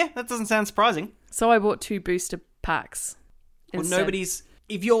 Yeah, that doesn't sound surprising. So I bought 2 booster packs. Well,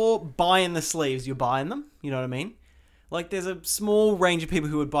 if you're buying the sleeves, you're buying them. You know what I mean? Like, there's a small range of people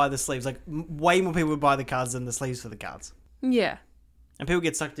who would buy the sleeves. Like, way more people would buy the cards than the sleeves for the cards. Yeah. And people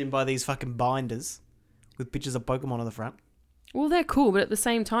get sucked in by these fucking binders with pictures of Pokemon on the front. Well, they're cool, but at the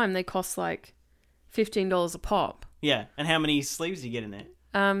same time, they cost like $15 a pop. Yeah, and how many sleeves do you get in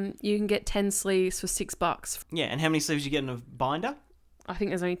there? You can get 10 sleeves for $6. Yeah, and how many sleeves do you get in a binder? I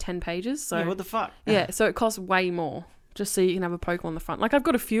think there's only 10 pages. So yeah, what the fuck? Yeah, so it costs way more just so you can have a Pokemon on the front. Like, I've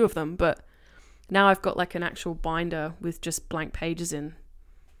got a few of them, but now I've got like an actual binder with just blank pages in.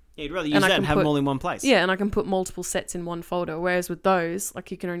 Yeah, you'd rather use that and have them all in one place. Yeah, and I can put multiple sets in one folder, whereas with those, like,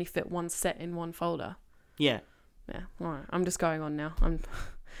 you can only fit one set in one folder. Yeah. Yeah, alright, I'm just going on now.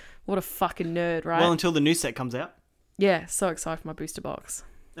 What a fucking nerd, right? Well, until the new set comes out. Yeah, so excited for my booster box.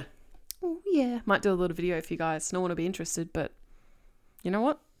 Oh, yeah. Might do a little video for you guys. No one will be interested, but You know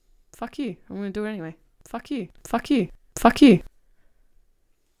what? Fuck you. I'm going to do it anyway. Fuck you. Fuck you. Fuck you.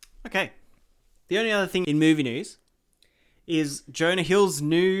 Okay. The only other thing in movie news is Jonah Hill's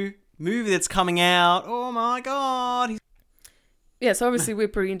new movie that's coming out. Oh my god. Yeah, so obviously we're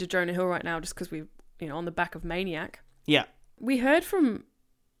pretty into Jonah Hill right now just because we're, on the back of Maniac. Yeah. We heard from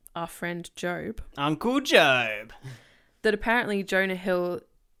our friend Job Uncle Job. that apparently Jonah Hill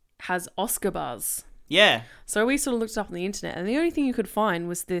has Oscar buzz. Yeah. So we sort of looked up on the internet, and the only thing you could find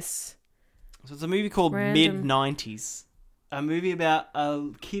was this. So it's a movie called Random- Mid-90s. A movie about a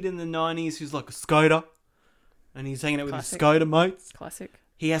kid in the 90s who's like a skater. And he's hanging out with his Classic. skater mates. Classic.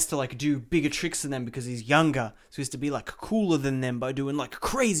 He has to like do bigger tricks than them because he's younger. So he has to be like cooler than them by doing like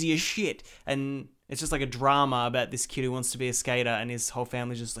crazier shit. And it's just like a drama about this kid who wants to be a skater, and his whole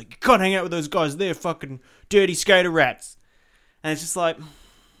family's just like, you can't hang out with those guys. They're fucking dirty skater rats. And it's just like,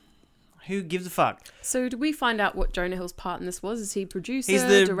 who gives a fuck? So did we find out what Jonah Hill's part in this was? Is he producer, He's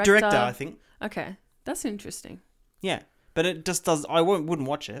the director? director, I think. Okay, that's interesting. Yeah, but it just does. I wouldn't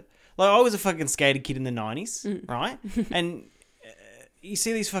watch it. Like, I was a fucking skater kid in the 90s, right? And you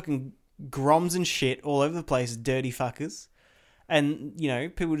see these fucking groms and shit all over the place, dirty fuckers. And,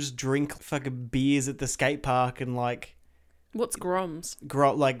 people just drink fucking beers at the skate park and, like... What's Groms?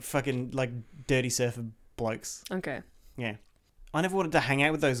 Fucking, like, dirty surfer blokes. Okay. Yeah. I never wanted to hang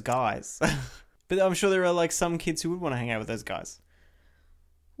out with those guys. But I'm sure there are, like, some kids who would want to hang out with those guys.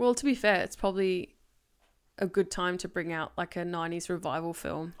 Well, to be fair, it's probably a good time to bring out, like, a 90s revival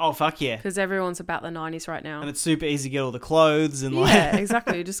film. Oh, fuck yeah. Because everyone's about the 90s right now. And it's super easy to get all the clothes and, like... Yeah,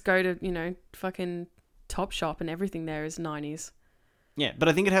 exactly. You just go to, fucking Topshop and everything there is 90s. Yeah, but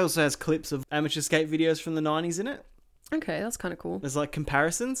I think it also has clips of amateur skate videos from the 90s in it. Okay, that's kind of cool. There's, like,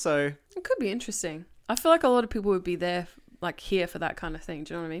 comparisons, so... It could be interesting. I feel like a lot of people would be there, like, here for that kind of thing.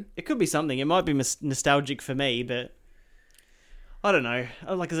 Do you know what I mean? It could be something. It might be nostalgic for me, but... I don't know.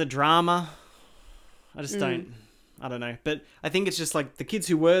 Like, as a drama, I just don't... I don't know. But I think it's just, like, the kids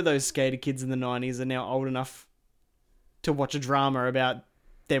who were those skater kids in the 90s are now old enough to watch a drama about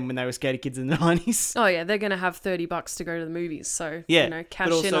them when they were skater kids in the 90s. Oh, yeah, they're going to have $30 to go to the movies. So, Yeah, cash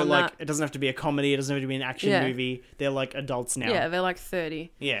but also, in on like, that. it doesn't have to be a comedy. It doesn't have to be an action Yeah. movie. They're, like, adults now. Yeah, they're like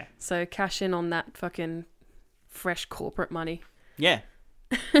 30. Yeah. So cash in on that fucking fresh corporate money. Yeah.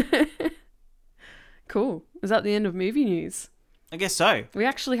 Cool. Is that the end of movie news? I guess so. We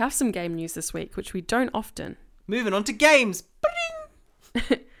actually have some game news this week, which we don't often. Moving on to games.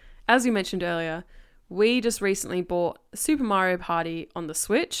 As you mentioned earlier, we just recently bought Super Mario Party on the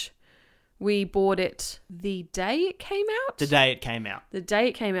Switch. We bought it the day it came out? The day it came out. The day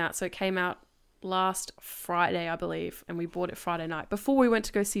it came out. So it came out last Friday, I believe, and we bought it Friday night before we went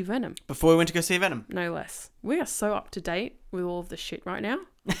to go see Venom. Before we went to go see Venom. No less. We are so up to date with all of the shit right now.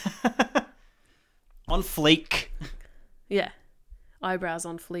 On fleek. Yeah. Eyebrows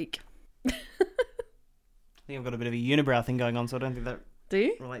on fleek. I think I've got a bit of a unibrow thing going on, so I don't think that Do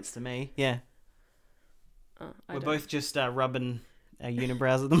you? relates to me. Yeah. Oh, We're both just rubbing our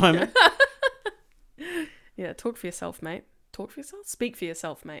unibrows at the moment. Yeah, talk for yourself, mate. Talk for yourself? Speak for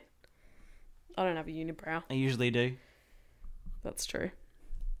yourself, mate. I don't have a unibrow. I usually do. That's true.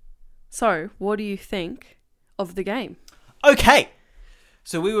 So, what do you think of the game? Okay.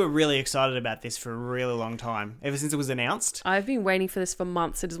 So we were really excited about this for a really long time, ever since it was announced. I've been waiting for this for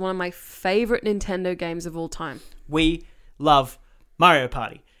months. It is one of my favourite Nintendo games of all time. We love Mario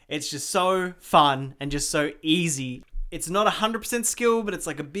Party. It's just so fun and just so easy. It's not 100% skill, but it's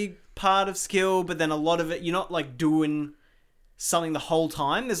like a big part of skill, but then a lot of it, you're not like doing something the whole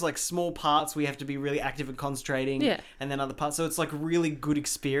time. There's like small parts where you have to be really active and concentrating. Yeah. And then other parts. So it's like a really good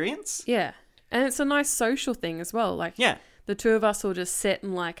experience. Yeah. And it's a nice social thing as well. Like, Yeah. the two of us will just sit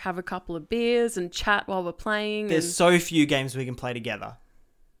and like have a couple of beers and chat while we're playing. There's and, so few games we can play together.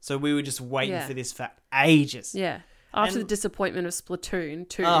 So we were just waiting Yeah. for this for ages. yeah. After And- the disappointment of Splatoon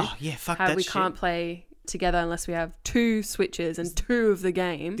 2, Oh, yeah, fuck how that we shit. can't play together unless we have 2 Switches and 2 of the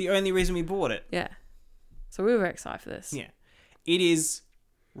game. The only reason we bought it. Yeah. So we were very excited for this. Yeah. It is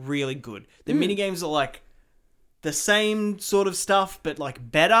really good. The minigames are like the same sort of stuff, but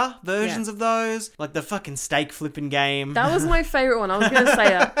like better versions of those. Like the fucking steak flipping game. That was my favourite one. I was going to say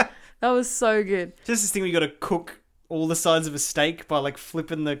that. That was so good. Just this thing where you got to cook all the sides of a steak by like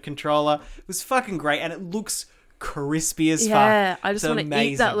flipping the controller. It was fucking great, and it looks crispy as fuck. Yeah, I just It's want to eat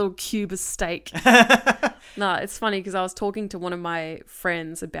amazing. that little cube of steak. No, it's funny because I was talking to one of my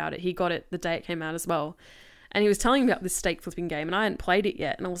friends about it. He got it the day it came out as well. And he was telling me about this steak flipping game, and I hadn't played it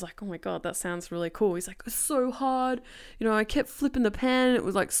yet. And I was like, oh my God, that sounds really cool. He's like, it's so hard. You know, I kept flipping the pan, and it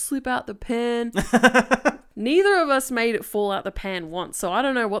would like slip out the pan. neither of us made it fall out the pan once, so I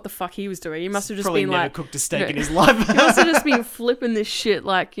don't know what the fuck he was doing. He must have just Probably been never like, cooked a steak you know, in his life. he must have just been flipping this shit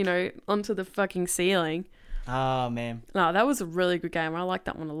like, you know, onto the fucking ceiling. Oh, man. No, that was a really good game. I like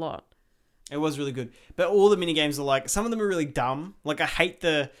that one a lot. It was really good. But all the mini games are like, some of them are really dumb. Like, I hate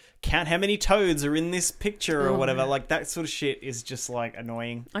the count how many toads are in this picture or whatever. Like, that sort of shit is just, like,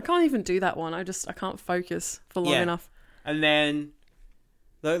 annoying. I can't even do that one. I can't focus for long enough. And then,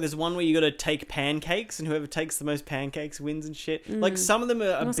 though, there's one where you got to take pancakes, and whoever takes the most pancakes wins and shit. Like, some of them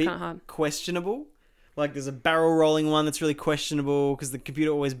are a That's bit kinda hard. questionable. Like, there's a barrel rolling one that's really questionable because the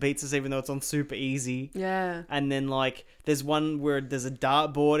computer always beats us even though it's on super easy. Yeah. And then, like, there's one where there's a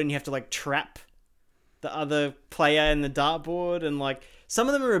dartboard and you have to, like, trap the other player in the dartboard. And, like, some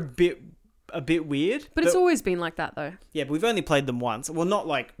of them are a bit weird. But it's always been like that, though. Yeah, but we've only played them once. Well, not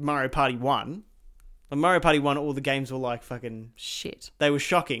like Mario Party 1. Like, Mario Party 1, all the games were, like, fucking... Shit. They were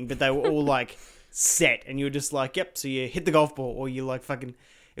shocking, but they were all, like, set. And you were just like, yep, so you hit the golf ball or you, like, fucking...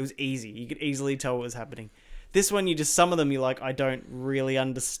 It was easy. You could easily tell what was happening. This one, some of them, you're like, I don't really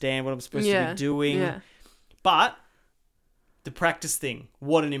understand what I'm supposed to be doing. Yeah. But the practice thing,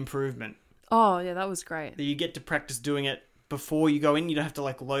 what an improvement. Oh, yeah, that was great. That you get to practice doing it before you go in. You don't have to,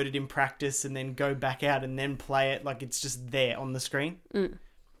 like, load it in practice and then go back out and then play it. Like, it's just there on the screen.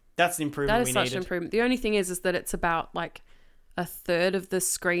 That's an improvement That is we such needed. an improvement. The only thing is that it's about, like, a third of the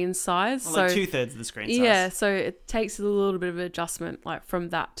screen size. Well, like so 2/3 of the screen size. yeah, so it takes a little bit of adjustment, like, from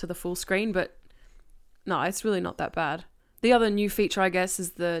that to the full screen, but no, it's really not that bad. The other new feature, I guess,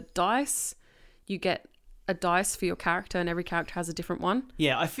 is the dice. You get a dice for your character, and every character has a different one.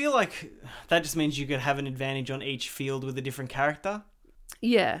 Yeah, I feel like that just means you could have an advantage on each field with a different character.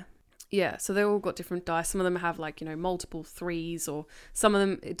 Yeah. Yeah, so they all got different dice. Some of them have, like, you know, multiple threes, or some of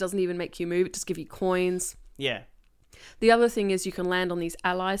them, it doesn't even make you move, it just give you coins. Yeah. The other thing is you can land on these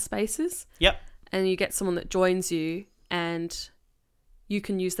ally spaces. Yep. And you get someone that joins you, and you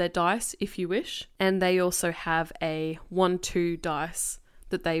can use their dice if you wish. And they also have a 1-2 dice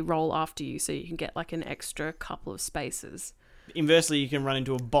that they roll after you, so you can get, like, an extra couple of spaces. Inversely, you can run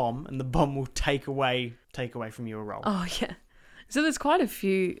into a bomb, and the bomb will take away from your roll. Oh, yeah. So there's quite a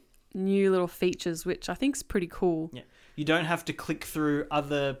few new little features, which I think is pretty cool. Yeah. You don't have to click through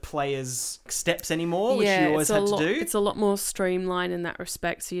other players' steps anymore, which you always had to do. It's a lot more streamlined in that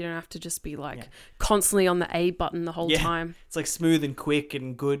respect, so you don't have to just be, like, constantly on the A button the whole time. It's, like, smooth and quick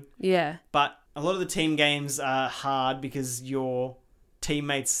and good. Yeah. But a lot of the team games are hard because your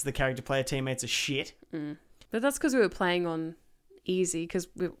teammates, the character player teammates, are shit. But that's because we were playing on easy, because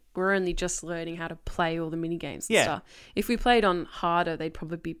we're only just learning how to play all the mini games and stuff. If we played on harder, they'd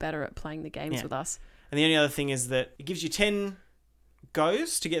probably be better at playing the games with us. And the only other thing is that it gives you 10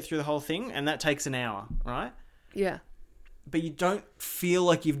 goes to get through the whole thing, and that takes an hour, right? Yeah. But you don't feel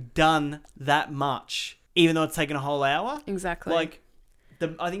like you've done that much, even though it's taken a whole hour. Exactly. Like,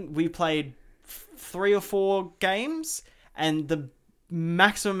 I think we played 3 or 4 games, and the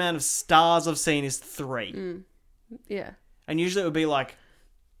maximum amount of stars I've seen is 3. Yeah. And usually it would be like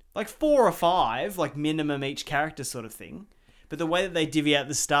 4 or 5, like minimum each character sort of thing. But the way that they divvy out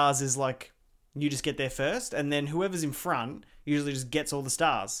the stars is like, you just get there first, and then whoever's in front usually just gets all the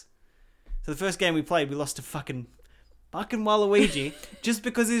stars. So the first game we played, we lost to fucking Waluigi just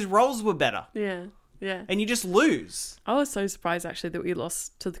because his rolls were better. Yeah. Yeah. And you just lose. I was so surprised, actually, that we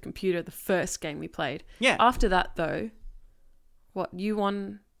lost to the computer the first game we played. Yeah. After that, though, what, you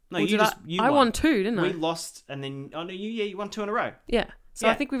won? No, Or you did just... I won 2, didn't I? We lost, and then... Oh, no, you won 2 in a row. Yeah. So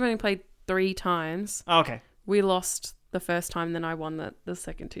Yeah. I think we've only played 3 times. Oh, okay. We lost the first time, then I won the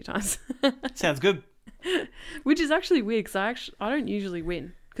second 2 times. Sounds good. Which is actually weird, because I don't usually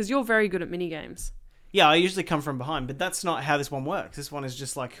win. Because you're very good at mini games. Yeah, I usually come from behind, but that's not how this one works. This one is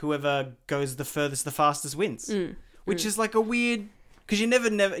just like whoever goes the furthest, the fastest wins. Which is like a weird... Because you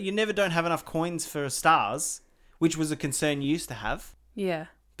never don't have enough coins for stars, which was a concern you used to have. Yeah.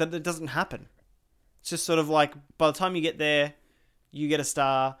 But it doesn't happen. It's just sort of like, by the time you get there, you get a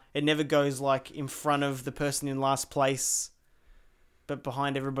star. It never goes like in front of the person in last place, but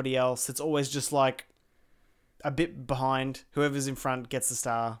behind everybody else. It's always just like a bit behind. Whoever's in front gets the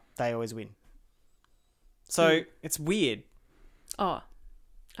star. They always win. So it's weird. Oh,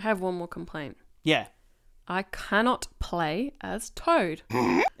 I have one more complaint. Yeah. I cannot play as Toad,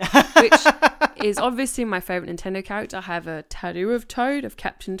 which is obviously my favorite Nintendo character. I have a tattoo of Toad, of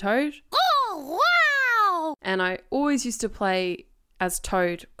Captain Toad. Oh, wow! And I always used to play as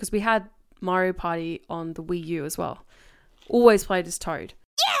Toad because we had Mario Party on the Wii U as well. Always played as Toad.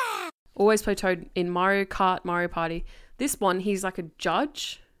 Yeah! Always played Toad in Mario Kart, Mario Party. This one, he's like a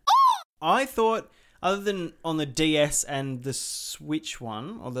judge. I thought Other than on the DS and the Switch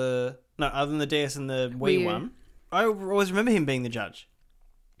one, other than the DS and the Wii U. one, I always remember him being the judge.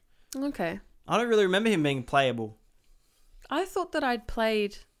 Okay. I don't really remember him being playable. I thought that I'd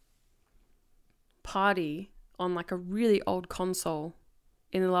played Party on like a really old console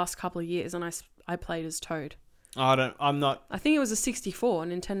in the last couple of years, and I played as Toad. I'm not I think it was a 64, a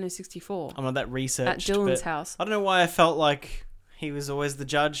Nintendo 64, that at researched. Dylan's but house. I don't know why I felt like he was always the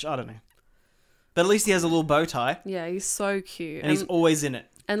judge. I don't know. But at least he has a little bow tie, Yeah, he's so cute. and he's always in it.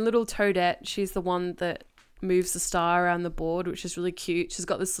 And little Toadette, she's the one that moves the star around the board, which is really cute. She's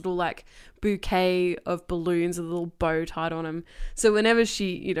got this little like bouquet of balloons with a little bow tied on them. So whenever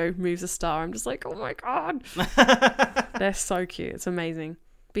she, moves a star, I'm just like, oh my God. They're so cute. It's amazing.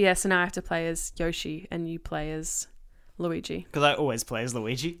 But yeah, so now I have to play as Yoshi and you play as Luigi. Because I always play as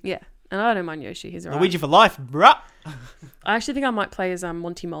Luigi. Yeah. And I don't mind Yoshi. He's alright. Luigi for life, bruh. I actually think I might play as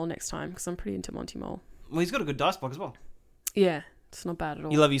Monty Mole next time because I'm pretty into Monty Mole. Well, he's got a good dice block as well. Yeah. It's not bad at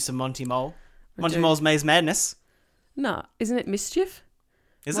all. You love you some Monty Mole. I Monty do. Mole's Maze Madness. No, isn't it Mischief?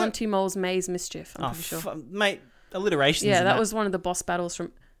 Is Monty Mole's Maze Mischief, I'm it? pretty sure. Mate, alliterations. Yeah, in that was one of the boss battles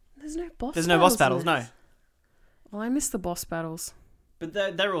from... There's no boss battles. no. Well, I miss the boss battles. But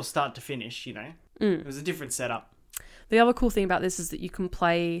they're all start to finish, It was a different setup. The other cool thing about this is that you can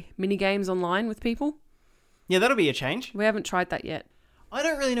play mini games online with people. Yeah, that'll be a change. We haven't tried that yet. I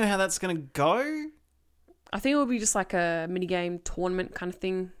don't really know how that's going to go. I think it will be just like a mini game tournament kind of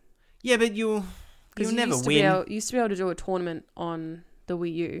thing. Yeah, but you'll never win. You used to be able to do a tournament on the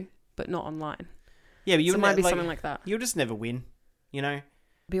Wii U, but not online. Yeah, but So it might be something like that. You'll just never win,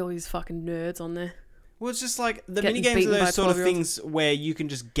 Be all these fucking nerds on there. Well, it's just like the Getting minigames are beaten by those sort of 12-year-olds. things where you can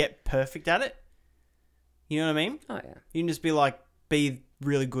just get perfect at it. You know what I mean? Oh, yeah. You can just be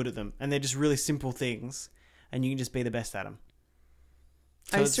really good at them. And they're just really simple things. And you can just be the best at them.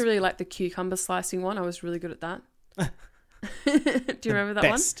 I used to really like the cucumber slicing one. I was really good at that. Do you remember that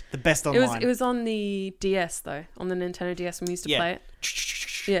one? The best online. It was on the DS though, on the Nintendo DS when we used to play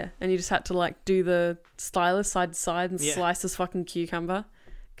it. Yeah, and you just had to do the stylus side to side and slice this fucking cucumber.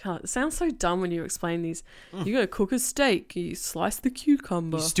 God, it sounds so dumb when you explain these. You gotta cook a steak, you slice the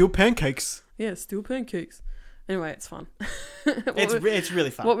cucumber. You steal pancakes. Yeah, steal pancakes. Anyway, it's fun. It's really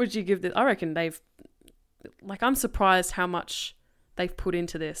fun. What would you give this? I reckon I'm surprised how much they've put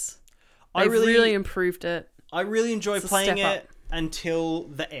into this. They've really improved it. I really enjoy It's a playing step it until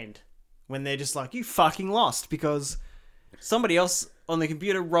the end. When they're just like, you fucking lost because somebody else on the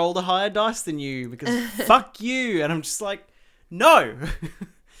computer rolled a higher dice than you because fuck you. And I'm just like, no.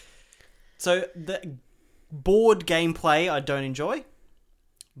 So the board gameplay I don't enjoy,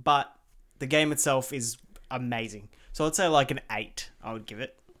 but the game itself is amazing. So I'd say like an 8 I would give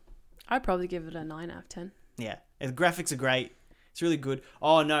it. I'd probably give it a 9 out of 10. Yeah. The graphics are great. It's really good.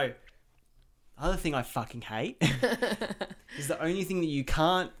 Oh no. Other thing I fucking hate is the only thing that you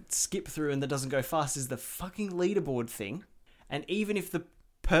can't skip through and that doesn't go fast is the fucking leaderboard thing. And even if the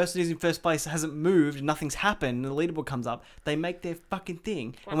person who's in first place hasn't moved and nothing's happened and the leaderboard comes up, they make their fucking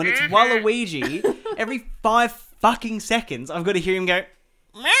thing. And when it's Waluigi, every 5 fucking seconds, I've got to hear him go,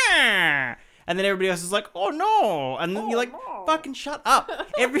 "Meow." And then everybody else is like, oh no. And then you're like, fucking shut up.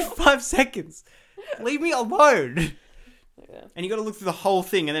 Every 5 seconds. Leave me alone. Yeah. And you got to look through the whole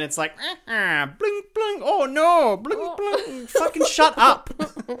thing, and then it's like, blink, blink, oh no, blink, blink, fucking shut up.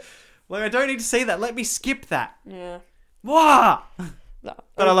 Like, I don't need to see that. Let me skip that. Yeah. Wah! No,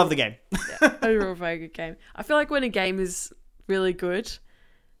 But I love the game. overall, very good game. I feel like when a game is really good,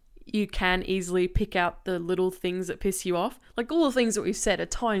 you can easily pick out the little things that piss you off. Like all the things that we've said are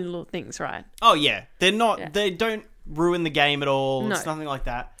tiny little things, right? Oh yeah, they're not. They don't ruin the game at all. No. It's nothing like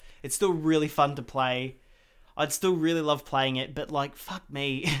that. It's still really fun to play. I'd still really love playing it, but like, fuck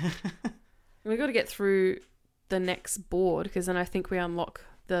me. We've got to get through the next board because then I think we unlock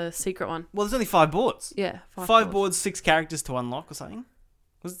the secret one. Well, there's only 5 boards. Yeah, 5 boards, 6 characters to unlock or something.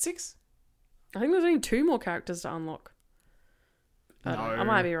 Was it 6? I think there's only 2 more characters to unlock. I don't know. I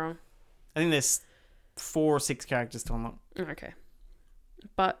might be wrong. I think there's 4 or 6 characters to unlock. Okay.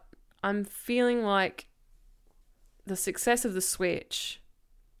 But I'm feeling like the success of the Switch,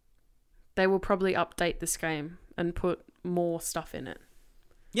 they will probably update this game and put more stuff in it.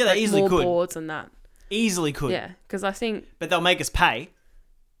 Yeah, they easily more could. boards and that. Easily could. Yeah, because I think... But they'll make us pay.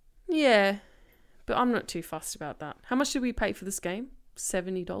 Yeah, but I'm not too fussed about that. How much did we pay for this game?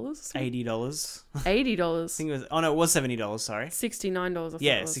 $70? $80. $80. I think it was... Oh, no, it was $70, sorry. $69, I think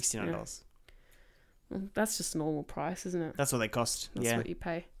Yeah, it was. $69. Yeah. Well, that's just normal price, isn't it? That's what they cost. That's what you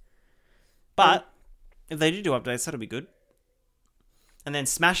pay. But if they do updates, that'll be good. And then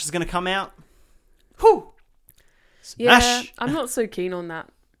Smash is going to come out. Whew! Smash! Yeah, I'm not so keen on that.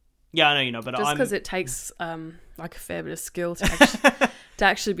 Yeah, I know you're not, but Just because it takes like a fair bit of skill to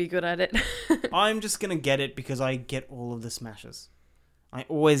actually be good at it. I'm just gonna get it because I get all of the smashes. I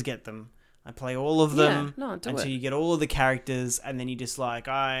always get them. I play all of them Yeah, no, do until it. you get all of the characters, and then you just like,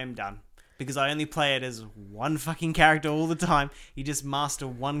 I'm done. Because I only play it as one fucking character all the time. You just master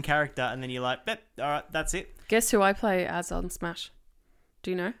one character, and then you're like, alright, that's it. Guess who I play as on Smash?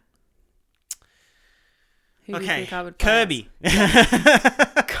 Do you know? Who do you Okay, think I would play Kirby.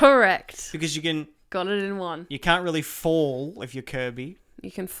 as? Correct. Because you Got it in one. can't really fall if you're Kirby.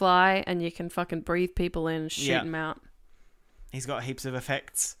 You can fly and you can fucking breathe people in and shoot Yeah. them out. He's got heaps of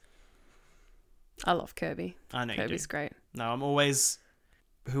effects. I love Kirby. I know Kirby's you do. great. No, I'm always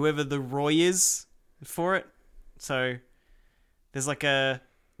whoever the Roy is for it. So there's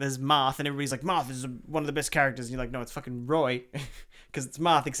Marth, and everybody's like, Marth is one of the best characters. And you're like, no, it's fucking Roy. Because it's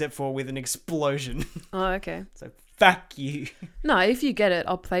Marth, except for with an explosion. Oh, okay. So fuck you. No, if you get it,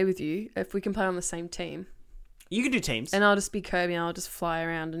 I'll play with you. If we can play on the same team. You can do teams. And I'll just be Kirby and I'll just fly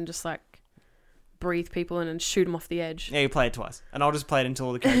around and just like breathe people in and shoot them off the edge. Yeah, you play it twice. And I'll just play it until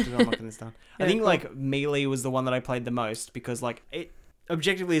all the characters are unlocked and it's done. I Yeah, think cool. like Melee was the one that I played the most because like it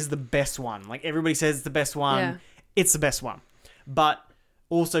objectively is the best one. Like everybody says it's the best one. Yeah. It's the best one. But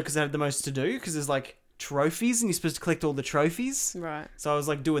also because it had the most to do because there's like trophies and you're supposed to collect all the trophies. Right. So I was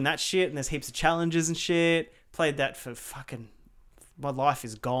like doing that shit and there's heaps of challenges and shit. Played that for fucking... My life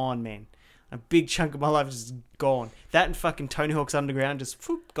is gone, man. A big chunk of my life is just gone. That and fucking Tony Hawk's Underground just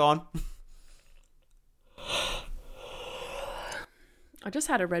gone. I just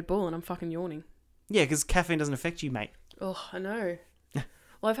had a Red Bull and I'm fucking yawning. Yeah, because caffeine doesn't affect you, mate. Oh, I know.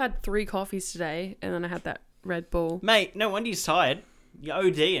 Well, I've had 3 coffees today and then I had that Red Bull. Mate, no wonder you're tired. You're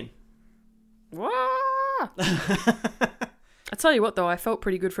ODing. Wah! I tell you what, though, I felt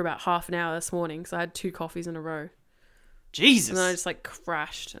pretty good for about half an hour this morning because I had 2 coffees in a row. Jesus. And then I just like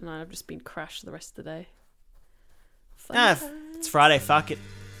crashed and I've just been crashed the rest of the day. It's Friday, fuck it.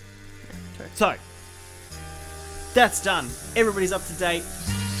 True. So, that's done. Everybody's up to date.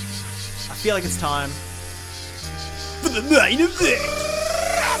 I feel like it's time for the main event.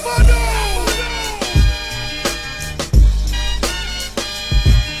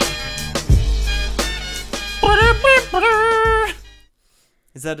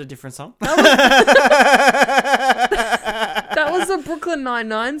 Is that a different song? That was a Brooklyn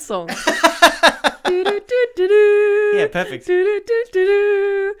Nine-Nine song. Yeah, perfect.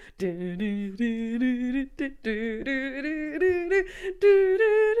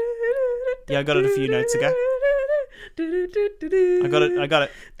 Yeah, I got it a few notes ago. I got it. I got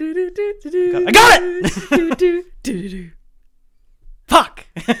it. Fuck!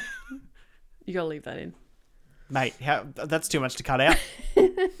 You gotta leave that in. Mate, that's too much to cut out.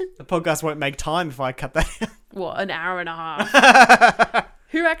 The podcast won't make time if I cut that out. What, an hour and a half?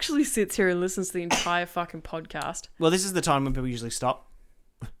 Who actually sits here and listens to the entire fucking podcast? Well, this is the time when people usually stop.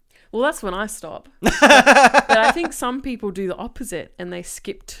 Well, that's when I stop. But I think some people do the opposite and they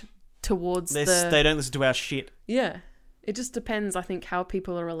skipped towards They the... don't listen to our shit. Yeah. It just depends, I think, how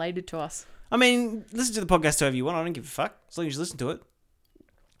people are related to us. I mean, listen to the podcast however you want. I don't give a fuck. As long as you listen to it.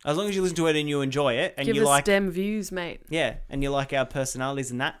 As long as you listen to it and you enjoy it and Give you us like... dem views, mate. Yeah, and you like our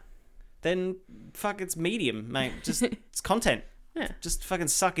personalities and that, then fuck, it's medium, mate. Just it's content. Yeah. Just fucking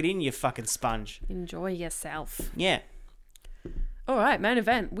suck it in, you fucking sponge. Enjoy yourself. Yeah. All right, main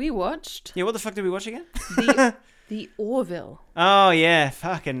event. We watched Yeah, what the fuck did we watch again? the Orville. Oh, yeah.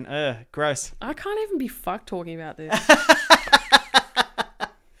 Fucking, gross. I can't even be fucked talking about this.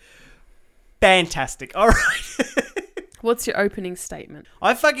 Fantastic. All right. What's your opening statement?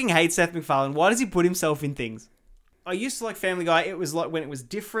 I fucking hate Seth MacFarlane. Why does he put himself in things? I used to like Family Guy. It was like when it was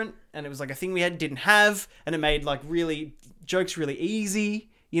different and it was like a thing we didn't have, and it made like really jokes really easy.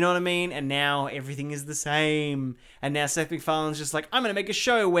 You know what I mean? And now everything is the same. And now Seth MacFarlane's just like, I'm going to make a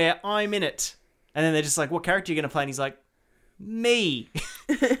show where I'm in it. And then they're just like, what character are you going to play? And he's like, me.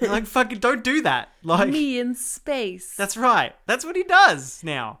 They're like, fucking don't do that. Like, Me in space. that's right. That's what he does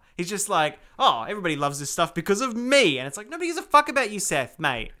now. He's just like, oh, everybody loves this stuff because of me. And it's like, nobody gives a fuck about you, Seth,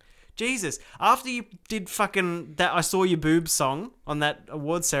 mate. Jesus. After you did fucking that I Saw Your Boobs song on that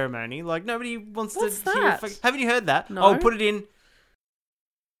award ceremony, like, nobody wants What's to hear that? Haven't you heard that? No. Oh, put it in.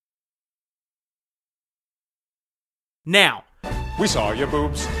 Now. We saw your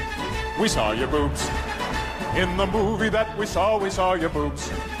boobs. We saw your boobs. In the movie that we saw your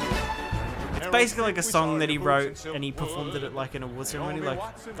boobs. It's basically like a song that he wrote and he performed it at like an award ceremony, like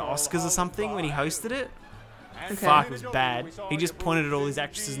the Oscars or something, when he hosted it. Okay. Fuck, it was bad. He just pointed at all these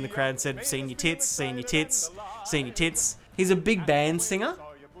actresses in the crowd and said, seen your tits, seen your tits, seen your tits. He's a big band singer.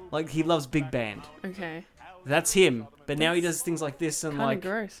 Like, he loves big band. Okay. That's him. But now he does things like this and Kind like... of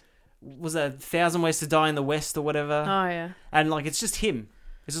gross. was that 1,000 Ways to Die in the West or whatever? Oh, yeah. And like, it's just him.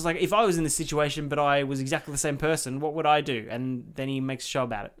 It's just like, if I was in this situation, but I was exactly the same person, what would I do? And then he makes a show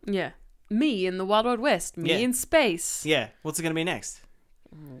about it. Yeah. Me in the Wild Wild West. Me Yeah. in space. Yeah. What's it going to be next?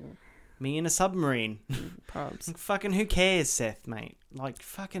 Me in a submarine. Probs. Fucking who cares, Seth, mate? Like,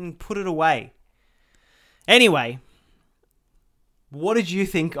 fucking put it away. Anyway, what did you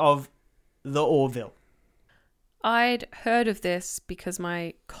think of The Orville? I'd heard of this because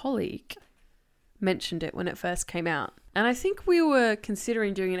my colleague mentioned it when it first came out. And I think we were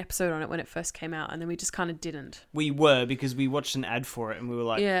considering doing an episode on it when it first came out, and then we just kind of didn't. We were, because we watched an ad for it and we were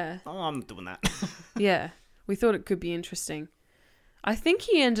like, Yeah. oh, I'm not doing that. Yeah. We thought it could be interesting. I think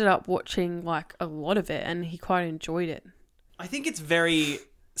he ended up watching like a lot of it and he quite enjoyed it. I think it's very...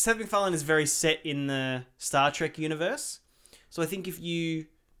 Seth MacFarlane is very set in the Star Trek universe. So I think if you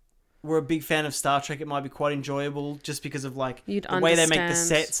were a big fan of Star Trek, it might be quite enjoyable just because of like You'd the way they make the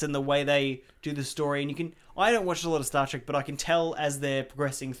understand. sets and the way they do the story. And you can... I don't watch a lot of Star Trek, but I can tell as they're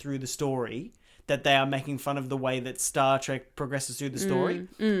progressing through the story that they are making fun of the way that Star Trek progresses through the story.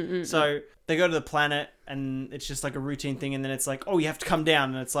 So they go to the planet and it's just like a routine thing, and then it's like, oh, you have to come down,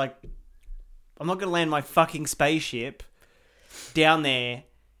 and it's like, I'm not going to land my fucking spaceship down there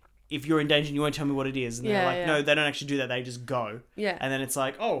if you're in danger and you won't tell me what it is. And they're Yeah, like, yeah. no, they don't actually do that. They just go. Yeah. And then it's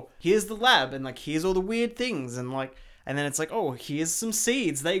like, oh, here's the lab, and like, here's all the weird things, and like, and then it's like, oh, here's some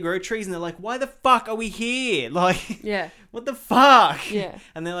seeds. They grow trees, and they're like, why the fuck are we here? Like, Yeah. what the fuck? Yeah.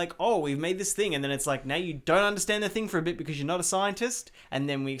 And they're like, oh, we've made this thing. And then it's like, now you don't understand the thing for a bit because you're not a scientist. And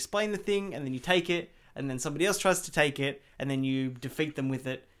then we explain the thing, and then you take it, and then somebody else tries to take it, and then you defeat them with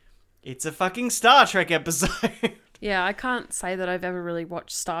it. It's a fucking Star Trek episode. Yeah, I can't say that I've ever really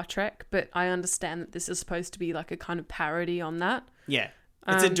watched Star Trek, but I understand that this is supposed to be like a kind of parody on that. Yeah.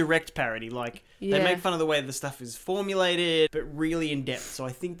 It's a direct parody. Like, they yeah. make fun of the way the stuff is formulated, but really in depth. So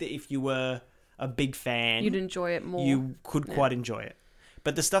I think that if you were a big fan, You'd enjoy it more. you could quite enjoy it.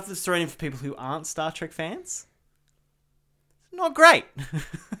 But the stuff that's thrown in for people who aren't Star Trek fans, not great.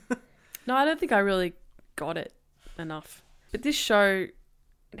 No, I don't think I really got it enough. But this show,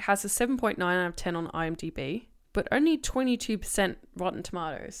 it has a 7.9 out of 10 on IMDb, but only 22% Rotten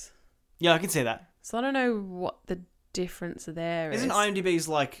Tomatoes. Yeah, I can see that. So I don't know what the difference there is. Isn't IMDb's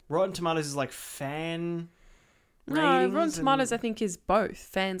like Rotten Tomatoes is like fan No, ratings Rotten and- Tomatoes I think is both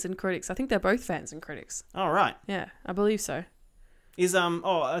fans and critics. I think they're both fans and critics. Oh, right. Yeah, I believe so. Is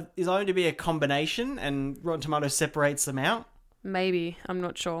IMDb a combination and Rotten Tomatoes separates them out? Maybe, I'm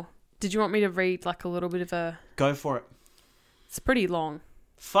not sure. Did you want me to read like a little bit of a... Go for it. It's pretty long.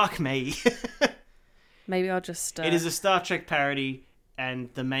 Fuck me. Maybe I'll just... It is a Star Trek parody, and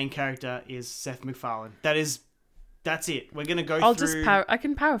the main character is Seth MacFarlane. That's it. We're gonna go I'll through. just I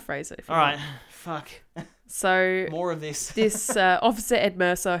can paraphrase it if you All right. want. Fuck. So More of this. this Officer Ed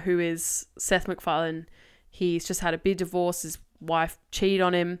Mercer, who is Seth MacFarlane, he's just had a big divorce. His wife cheated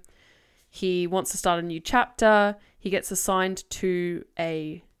on him. He wants to start a new chapter. He gets assigned to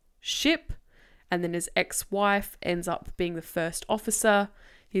a ship, and then his ex-wife ends up being the first officer.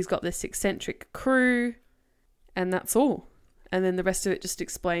 He's got this eccentric crew, and that's all. And then the rest of it just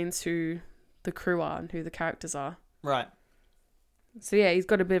explains who the crew are and who the characters are. Right. So yeah, he's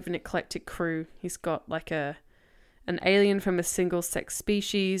got a bit of an eclectic crew. He's got like an alien from a single-sex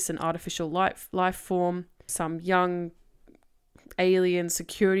species, an artificial life form, some young alien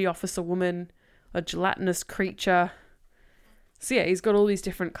security officer woman, a gelatinous creature. So yeah, he's got all these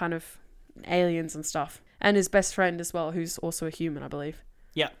different kind of aliens and stuff. And his best friend as well, who's also a human, I believe.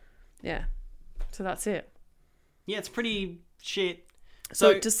 Yeah. Yeah. So that's it. Yeah, it's pretty shit. So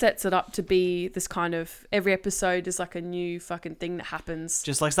it just sets it up to be this kind of... Every episode is like a new fucking thing that happens.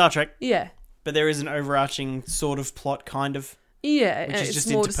 Just like Star Trek, Yeah. but there is an overarching sort of plot, kind of. Yeah, Which and is it's just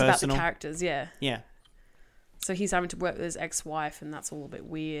more just about the interpersonal. characters, yeah. Yeah. So he's having to work with his ex-wife, and that's all a bit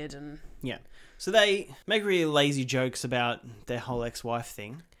weird. And Yeah. So they make really lazy jokes about their whole ex-wife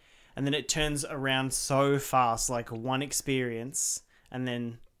thing, and then it turns around so fast, like one experience, and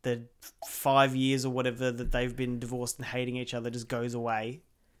then the 5 years or whatever that they've been divorced and hating each other just goes away.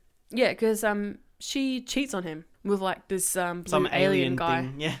 yeah, because she cheats on him with like this blue Some alien guy.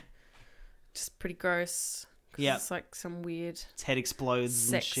 thing. Yeah. Just pretty gross. 'Cause Yeah. it's like some weird Its head explodes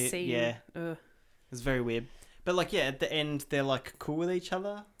sex and shit. scene. Yeah. Ugh. It's very weird. But like, yeah, at the end they're like cool with each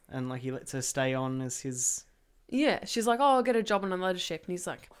other, and like he lets her stay on as his... Yeah, she's like, oh, I'll get a job on another ship. And he's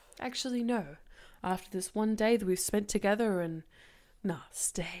like, actually, no. After this one day that we've spent together, and nah,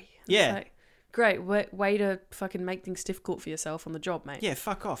 stay. It's Yeah. like, great, way to fucking make things difficult for yourself on the job, mate. Yeah,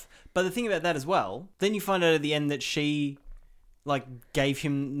 fuck off. But the thing about that as well, then you find out at the end that she, like,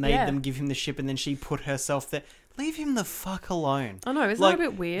 made Yeah. them give him the ship, and then she put herself there. leave him the fuck alone. I know, isn't Like, that a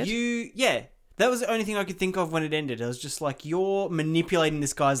bit weird? Yeah, that was the only thing I could think of when it ended. I was just like, you're manipulating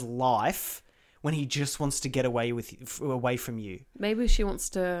this guy's life when he just wants to get away from you. Maybe she probably wants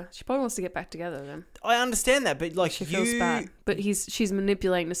to get back together then. I understand that, but like She feels bad. But she's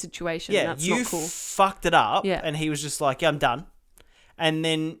manipulating the situation. yeah, and that's you not cool. fucked it up, Yeah. and he was just like, yeah, I'm done. And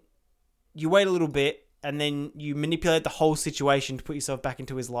then you wait a little bit, and then you manipulate the whole situation to put yourself back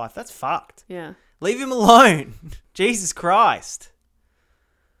into his life. That's fucked. Yeah. Leave him alone. Jesus Christ.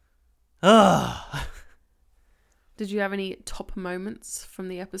 Ugh. Did you have any top moments from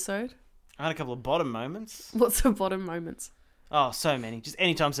the episode? I had a couple of bottom moments. What's the bottom moments? Oh, so many. Just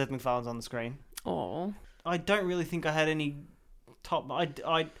anytime Seth MacFarlane's on the screen. Oh. I don't really think I had any top...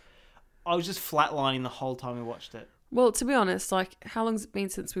 I was just flatlining the whole time we watched it. Well, to be honest, like, how long's it been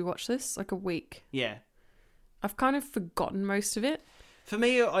since we watched this? Like a week. Yeah. I've kind of forgotten most of it. For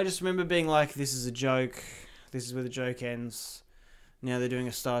me, I just remember being like, this is a joke. This is where the joke ends. Now they're doing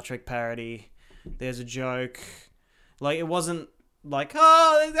a Star Trek parody. There's a joke. Like, it wasn't like,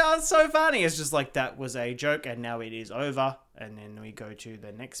 oh, that's so funny. It's just like, that was a joke and now it is over. And then we go to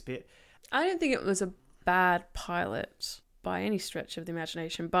the next bit. I don't think it was a bad pilot by any stretch of the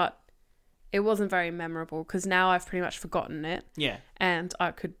imagination, but it wasn't very memorable because now I've pretty much forgotten it. Yeah. And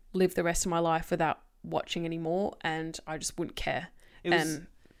I could live the rest of my life without watching anymore and I just wouldn't care. It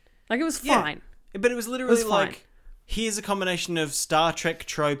was fine. But it was literally It was fine. like, here's a combination of Star Trek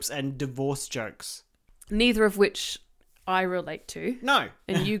tropes and divorce jokes. Neither of which I relate to. No.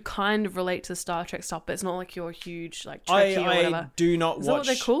 And you kind of relate to Star Trek stuff, but it's not like you're a huge like Trekkie or whatever. I do not Is watch... that what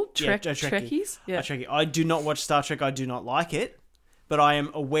they're called? Yeah, a Trekkies? Yeah. A Trekkie. I do not watch Star Trek. I do not like it. But I am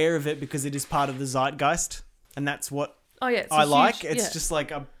aware of it because it is part of the zeitgeist. And that's what Oh yeah, it's I like. huge, It's yeah. just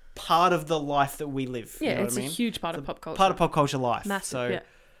like a part of the life that we live. Yeah, you know it's what I mean? a huge part of pop culture. Part of pop culture life. Massive, so yeah.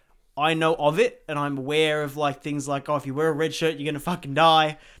 I know of it and I'm aware of like things like, oh, if you wear a red shirt, you're going to fucking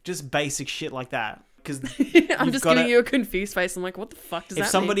die. Just basic shit like that. Because I'm just giving you a confused face. I'm like, what the fuck does that if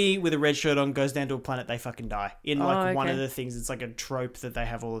somebody with a red shirt on goes down to a planet, they fucking die. In like one of the things, it's like a trope that they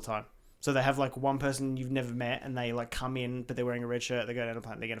have all the time. So they have like one person you've never met and they like come in, but they're wearing a red shirt, they go down to a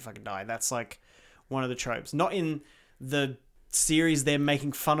planet, they're going to fucking die. That's like one of the tropes. Not in the series they're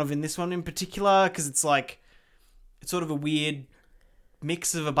making fun of in this one in particular, because it's like, it's sort of a weird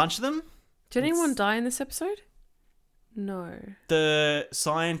mix of a bunch of them. Did anyone die in this episode? No. The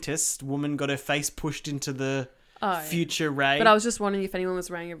scientist woman got her face pushed into the future ray. But I was just wondering if anyone was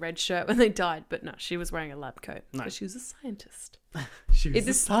wearing a red shirt when they died. But no, she was wearing a lab coat. No. Because she was a scientist. She was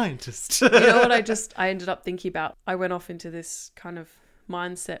a scientist. You know what I ended up thinking about? I went off into this kind of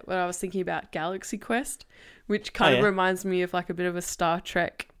mindset where I was thinking about Galaxy Quest, which kind of reminds me of like a bit of a Star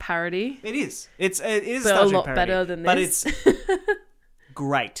Trek parody. It is. It is But Star a Trek lot parody, better than but this. it's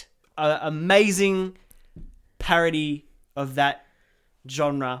great. Amazing parody of that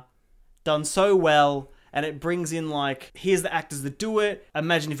genre, done so well, and it brings in like, here's the actors that do it.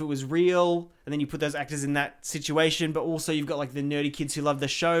 Imagine if it was real, and then you put those actors in that situation, but also you've got like the nerdy kids who love the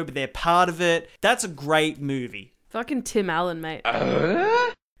show, but they're part of it. That's a great movie. Fucking Tim Allen, mate.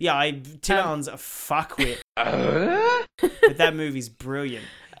 Yeah, Tim Allen's a fuckwit. But that movie's brilliant.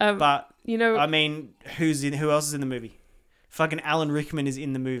 But you know, I mean, who else is in the movie? Fucking Alan Rickman is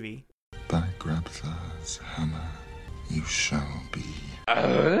in the movie. By Grabthar's hammer, you shall be.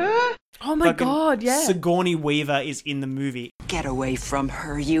 oh my Fucking god, yeah. Sigourney Weaver is in the movie. Get away from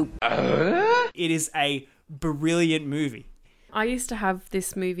her, you. It is a brilliant movie. I used to have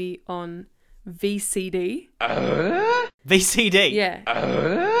this movie on VCD. VCD. Yeah.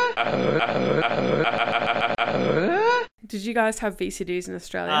 Did you guys have VCDs in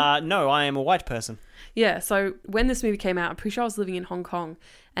Australia? No, I am a white person. Yeah, so when this movie came out, I'm pretty sure I was living in Hong Kong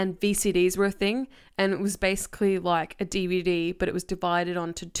and VCDs were a thing, and it was basically like a DVD, but it was divided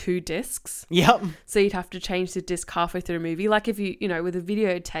onto 2 discs. Yep. So you'd have to change the disc halfway through a movie, like if you know, with a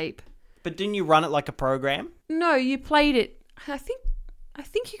videotape. But didn't you run it like a program? No, you played it. I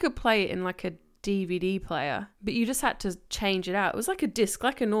think you could play it in like a DVD player, but you just had to change it out. It was like a disc,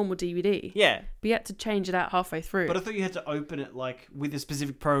 like a normal DVD. Yeah. But you had to change it out halfway through. But I thought you had to open it like with a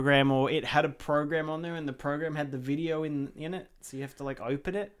specific program, or it had a program on there and the program had the video in it. So you have to like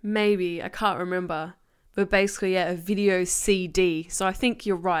open it. Maybe, I can't remember. But basically, yeah, a video CD. So I think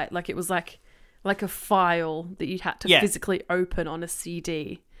you're right. Like it was like a file that you'd had to physically open on a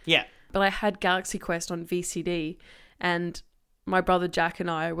CD. Yeah. But I had Galaxy Quest on VCD, and my brother Jack and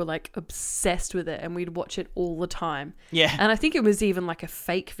I were like obsessed with it, and we'd watch it all the time. Yeah. And I think it was even like a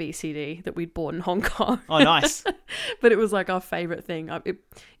fake VCD that we'd bought in Hong Kong. Oh, nice. But it was like our favorite thing.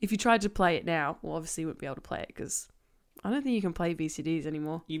 If you tried to play it now, well, obviously you wouldn't be able to play it because I don't think you can play VCDs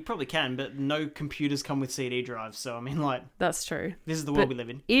anymore. You probably can, but no computers come with CD drives. So, I mean, like, That's true. this is the world we live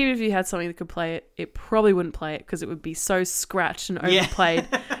in. Even if you had something that could play it, it probably wouldn't play it because it would be so scratched and Yeah. overplayed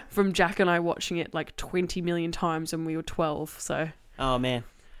from Jack and I watching it like 20 million times when we were 12. So Oh, man.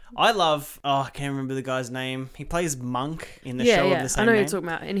 I love... Oh, I can't remember the guy's name. He plays Monk in the show of the same I know name. what you're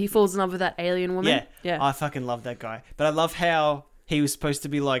talking about. And he falls in love with that alien woman. Yeah. I fucking love that guy. But I love how he was supposed to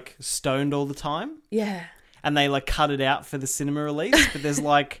be, like, stoned all the time. Yeah. And they, like, cut it out for the cinema release. But there's,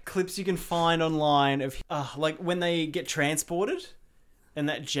 like, clips you can find online of, like, when they get transported in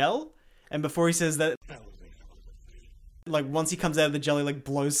that gel. And before he says that... Like, once he comes out of the gel, he, like,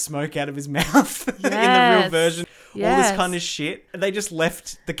 blows smoke out of his mouth in the real Yes. version. All Yes. this kind of shit. They just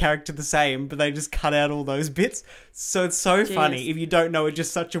left the character the same, but they just cut out all those bits. So it's so funny. If you don't know, it's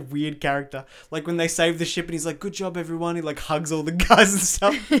just such a weird character. Like, when they save the ship and he's like, good job, everyone. He, like, hugs all the guys and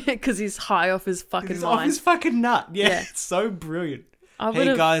stuff. Because he's high off his fucking He's off mind. his fucking nut. Yeah, Yeah. it's so brilliant. I Hey,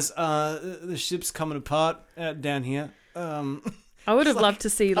 would've- guys, the ship's coming apart down here. I would have loved to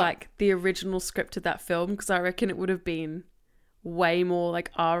see like the original script of that film because I reckon it would have been way more like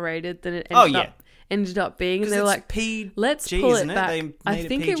R-rated than it ended up being. And they were like, PG, let's pull isn't it it? back. They made I it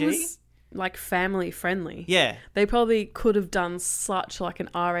think PG? it was like family friendly. Yeah. They probably could have done such like an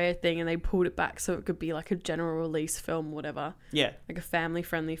R-rated thing and they pulled it back so it could be like a general release film, whatever. Yeah. Like a family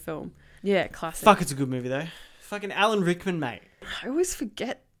friendly film. Yeah, classic. Fuck, it's a good movie, though. Fucking Alan Rickman, mate. I always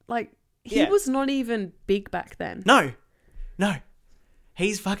forget, like, he Yeah. was not even big back then. No.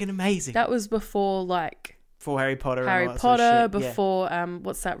 He's fucking amazing. That was before, like, For Harry Potter Harry and all that sort Potter, of shit. Yeah. before,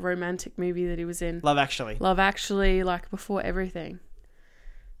 what's that romantic movie that he was in? Love Actually. Love Actually, like, before everything.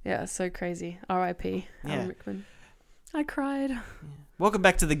 Yeah, so crazy. R.I.P. Yeah. Alan Rickman. I cried. Welcome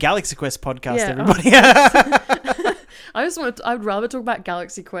back to the Galaxy Quest podcast, Yeah. everybody. I'd rather talk about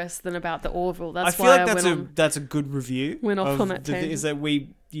Galaxy Quest than about the Orville. I That's feel why like I went on. that's a good review. went off of on that tangent. Is that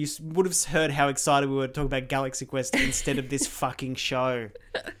you would have heard how excited we were to talk about Galaxy Quest instead of this fucking show.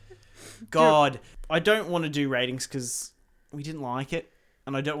 God, I don't want to do ratings because we didn't like it,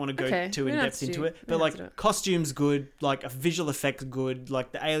 and I don't want to go Okay, too we in don't depth have to into do- it. we But don't have to do like it. costumes good, like a visual effects good,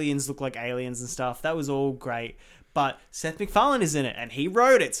 like the aliens look like aliens and stuff. That was all great. But Seth MacFarlane is in it, and he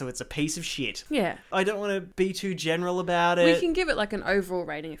wrote it, so it's a piece of shit. Yeah. I don't want to be too general about We it. can give it, like, an overall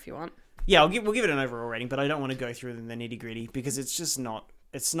rating if you want. Yeah, we'll give it an overall rating, but I don't want to go through the nitty gritty because it's just not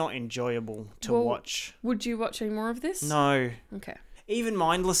enjoyable to Well, watch. Would you watch any more of this? No, Okay. even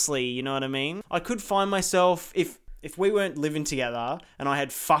mindlessly, you know what I mean? I could find myself if we weren't living together and I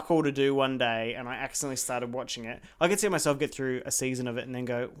had fuck all to do one day and I accidentally started watching it, I could see myself get through a season of it and then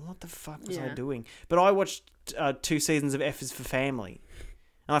go, what the fuck was I Yeah. doing? But I watched 2 seasons of F is for Family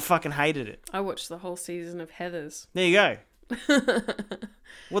and I fucking hated it. I watched the whole season of Heathers. There you go.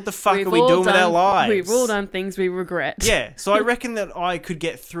 What the fuck We've are we all doing with our done- lives? We've all done things we regret. Yeah, so I reckon that I could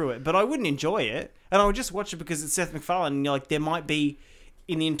get through it, but I wouldn't enjoy it. And I would just watch it because it's Seth MacFarlane. And you're like, there might be,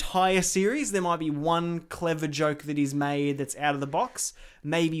 in the entire series, there might be one clever joke that he's made that's out of the box.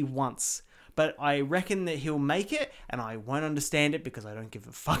 Maybe once. But I reckon that he'll make it, and I won't understand it because I don't give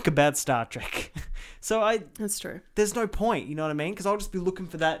a fuck about Star Trek. So That's true. there's no point, you know what I mean? Because I'll just be looking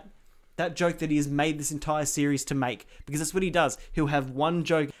for that joke that he has made this entire series to make. Because that's what he does. He'll have one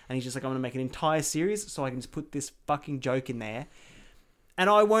joke, and he's just like, I'm going to make an entire series so I can just put this fucking joke in there. And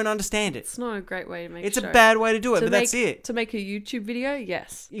I won't understand it. It's not a great way to make It's a a show. bad way to do it, To but make, that's it. To make a YouTube video,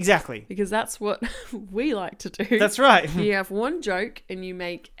 yes. Exactly. Because that's what we like to do. That's right. You have one joke and you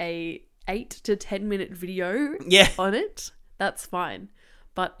make a 8 to 10 minute video Yeah. on it. That's fine.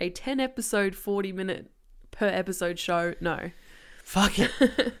 But a 10 episode, 40 minute per episode show, no. Fuck it.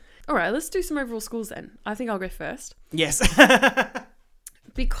 All right, let's do some overall scores then. I think I'll go first. Yes.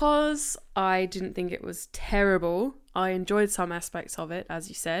 Because I didn't think it was terrible, I enjoyed some aspects of it, as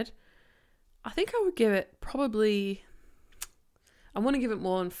you said. I think I would give it probably... I want to give it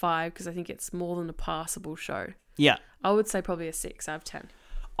more than 5 because I think it's more than a passable show. Yeah. I would say probably a 6 out of 10.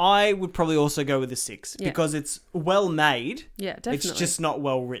 I would probably also go with a 6 Yeah. because it's well made. Yeah, definitely. It's just not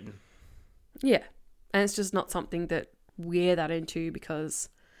well written. Yeah. And it's just not something that we're that into because,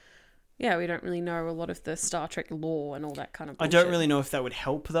 yeah, we don't really know a lot of the Star Trek lore and all that kind of I bullshit. don't really know if that would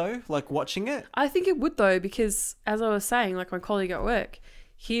help though, like watching it. I think it would though, because as I was saying, like my colleague at work,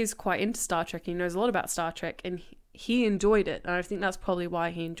 he is quite into Star Trek. He knows a lot about Star Trek and he enjoyed it. And I think that's probably why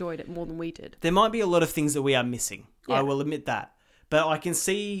he enjoyed it more than we did. There might be a lot of things that we are missing. Yeah. I will admit that. But I can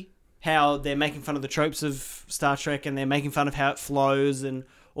see how they're making fun of the tropes of Star Trek and they're making fun of how it flows and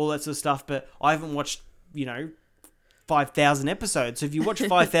all that sort of stuff. But I haven't watched, 5,000 episodes. So if you watch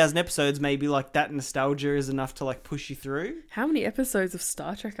 5,000 episodes, maybe like that nostalgia is enough to like push you through. How many episodes of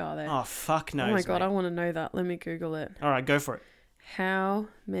Star Trek are there? Oh, fuck knows, Oh my god, mate. I want to know that. Let me Google it. All right, go for it. How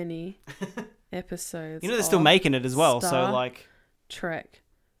many episodes? You know they're still of making it as well, Star so like... Trek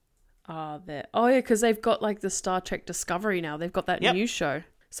are there? Oh yeah, because they've got like the Star Trek Discovery now. They've got that Yep. new show.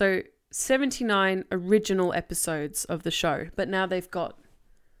 So 79 original episodes of the show, but now they've got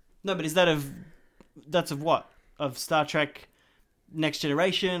No, but is that of... That's of what? Of Star Trek Next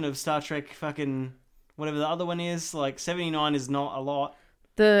Generation, of Star Trek fucking... Whatever the other one is. Like, 79 is not a lot.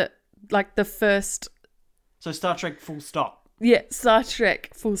 the first So Star Trek full stop. Star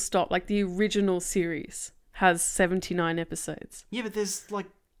Trek full stop, like the original series has 79 episodes. Yeah, but there's like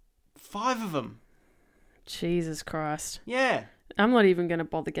 5 of them. Jesus Christ. Yeah. I'm not even going to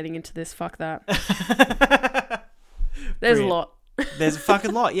bother getting into this. Fuck that. There's Brilliant. a lot. There's a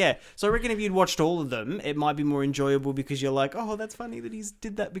fucking lot, yeah. So I reckon if you'd watched all of them, it might be more enjoyable because you're like, oh, that's funny that he's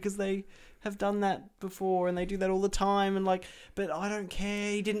did that because they have done that before and they do that all the time and like, but I don't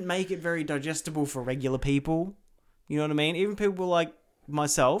care. He didn't make it very digestible for regular people. You know what I mean? Even people like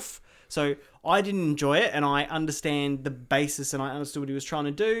myself. So I didn't enjoy it and I understand the basis and I understood what he was trying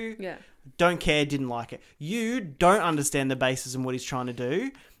to do. Yeah. Don't care, didn't like it. You don't understand the basis and what he's trying to do.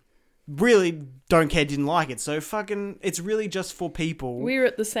 Really don't care, didn't like it. So fucking, it's really just for people, We're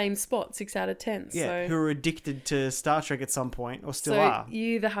at the same spot, 6 out of 10. yeah, So, who are addicted to Star Trek at some point or still so are.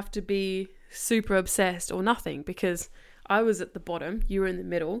 you either have to be super obsessed or nothing, because I was at the bottom, you were in the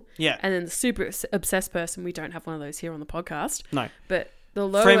middle, Yeah, and then the super obsessed person, we don't have one of those here on the podcast, no. but the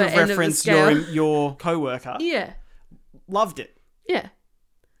lower Frame of end reference, of the scale, your co-worker yeah, loved it. yeah.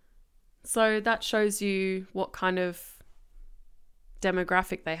 So that shows you what kind of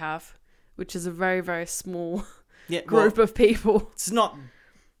demographic they have, which is a very, very small Yeah, group well, of people. it's not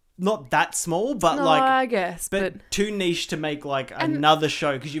that small, but No, like, I guess, but too niche to make like And- another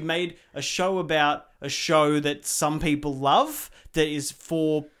show because you've made a show about a show that some people love that is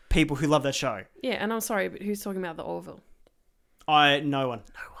for people who love that show. yeah, and I'm sorry, but who's talking about the Orville? No one.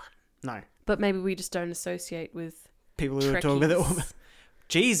 No. But maybe we just don't associate with People who are talking about Trekkies. it.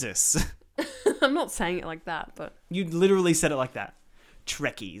 Jesus. I'm not saying it like that, but You literally said it like that.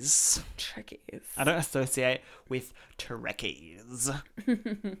 Trekkies. Trekkies. I don't associate with Trekkies.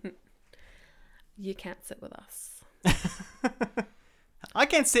 You can't sit with us. I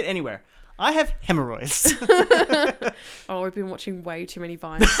can't sit anywhere. I have hemorrhoids. Oh, we've been watching way too many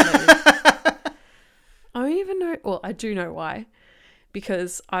Vines lately. I don't even know. Well, I do know why.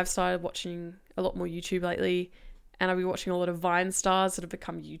 Because I've started watching a lot more YouTube lately, and I've been watching a lot of Vine stars that have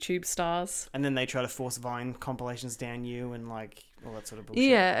become YouTube stars. And then they try to force Vine compilations down you and like all that sort of bullshit.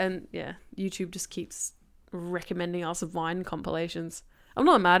 Yeah, and yeah, YouTube just keeps recommending us Vine compilations. I'm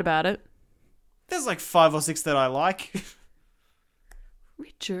not mad about it. There's like 5 or 6 that I like.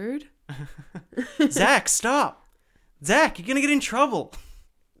 Richard. Zach, stop. Zach, you're going to get in trouble.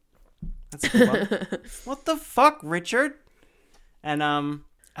 That's a good one. What the fuck, Richard? And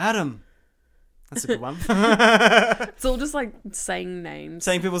Adam. That's a good one. It's all just like saying names.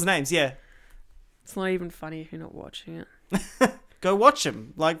 Saying people's names, yeah. It's not even funny if you're not watching it. Go watch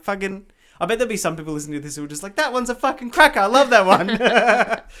them. Like fucking... I bet there'll be some people listening to this who are just like, that one's a fucking cracker. I love that one.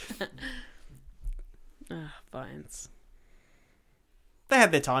 Vines. They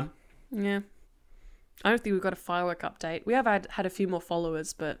had their time. Yeah. I don't think we've got a firework update. We have had a few more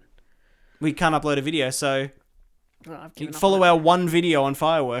followers, but We can't upload a video, so I've you given can up follow on our one video on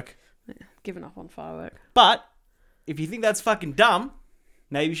Firework. given up on firework. But if you think that's fucking dumb,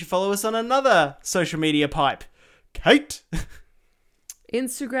 maybe you should follow us on another social media pipe. Kate.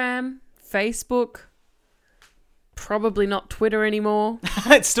 Instagram, Facebook, probably not Twitter anymore.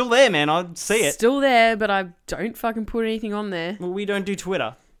 It's still there, man. I see it. Still there, but I don't fucking put anything on there. Well, we don't do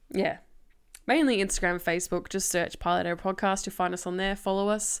Twitter. Yeah. Mainly Instagram, Facebook. Just search Pilot Error Podcast. You'll find us on there. Follow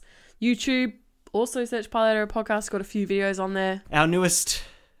us. YouTube, also search Pilot Error Podcast. Got a few videos on there. Our newest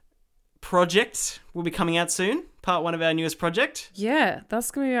project will be coming out soon. Part 1 of our newest project. Yeah, that's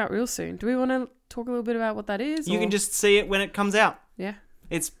going to be out real soon. Do we want to talk a little bit about what that is? You or- can just see it when it comes out. Yeah.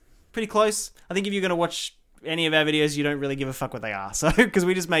 It's pretty close. I think if you're going to watch any of our videos, you don't really give a fuck what they are. So, because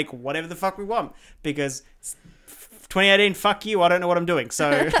we just make whatever the fuck we want. Because it's 2018, fuck you, I don't know what I'm doing.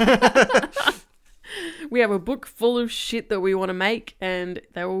 So, We have a book full of shit that we want to make, and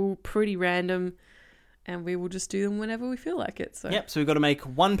they're all pretty random, and we will just do them whenever we feel like it. So yep. So we've got to make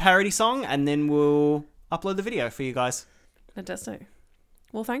one parody song and then we'll upload the video for you guys. Fantastic.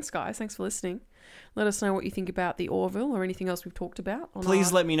 Well, thanks, guys. Thanks for listening. Let us know what you think about the Orville or anything else we've talked about. On Please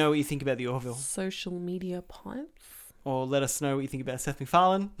our let me know what you think about the Orville. social media pipes. Or let us know what you think about Seth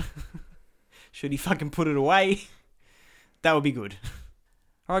MacFarlane. Should he fucking put it away? that would be good.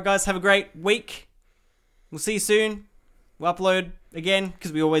 All right, guys, have a great week. We'll see you soon. We'll upload again,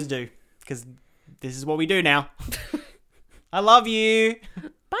 because we always do. Because this is what we do now. I love you.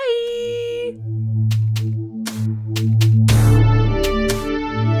 Bye.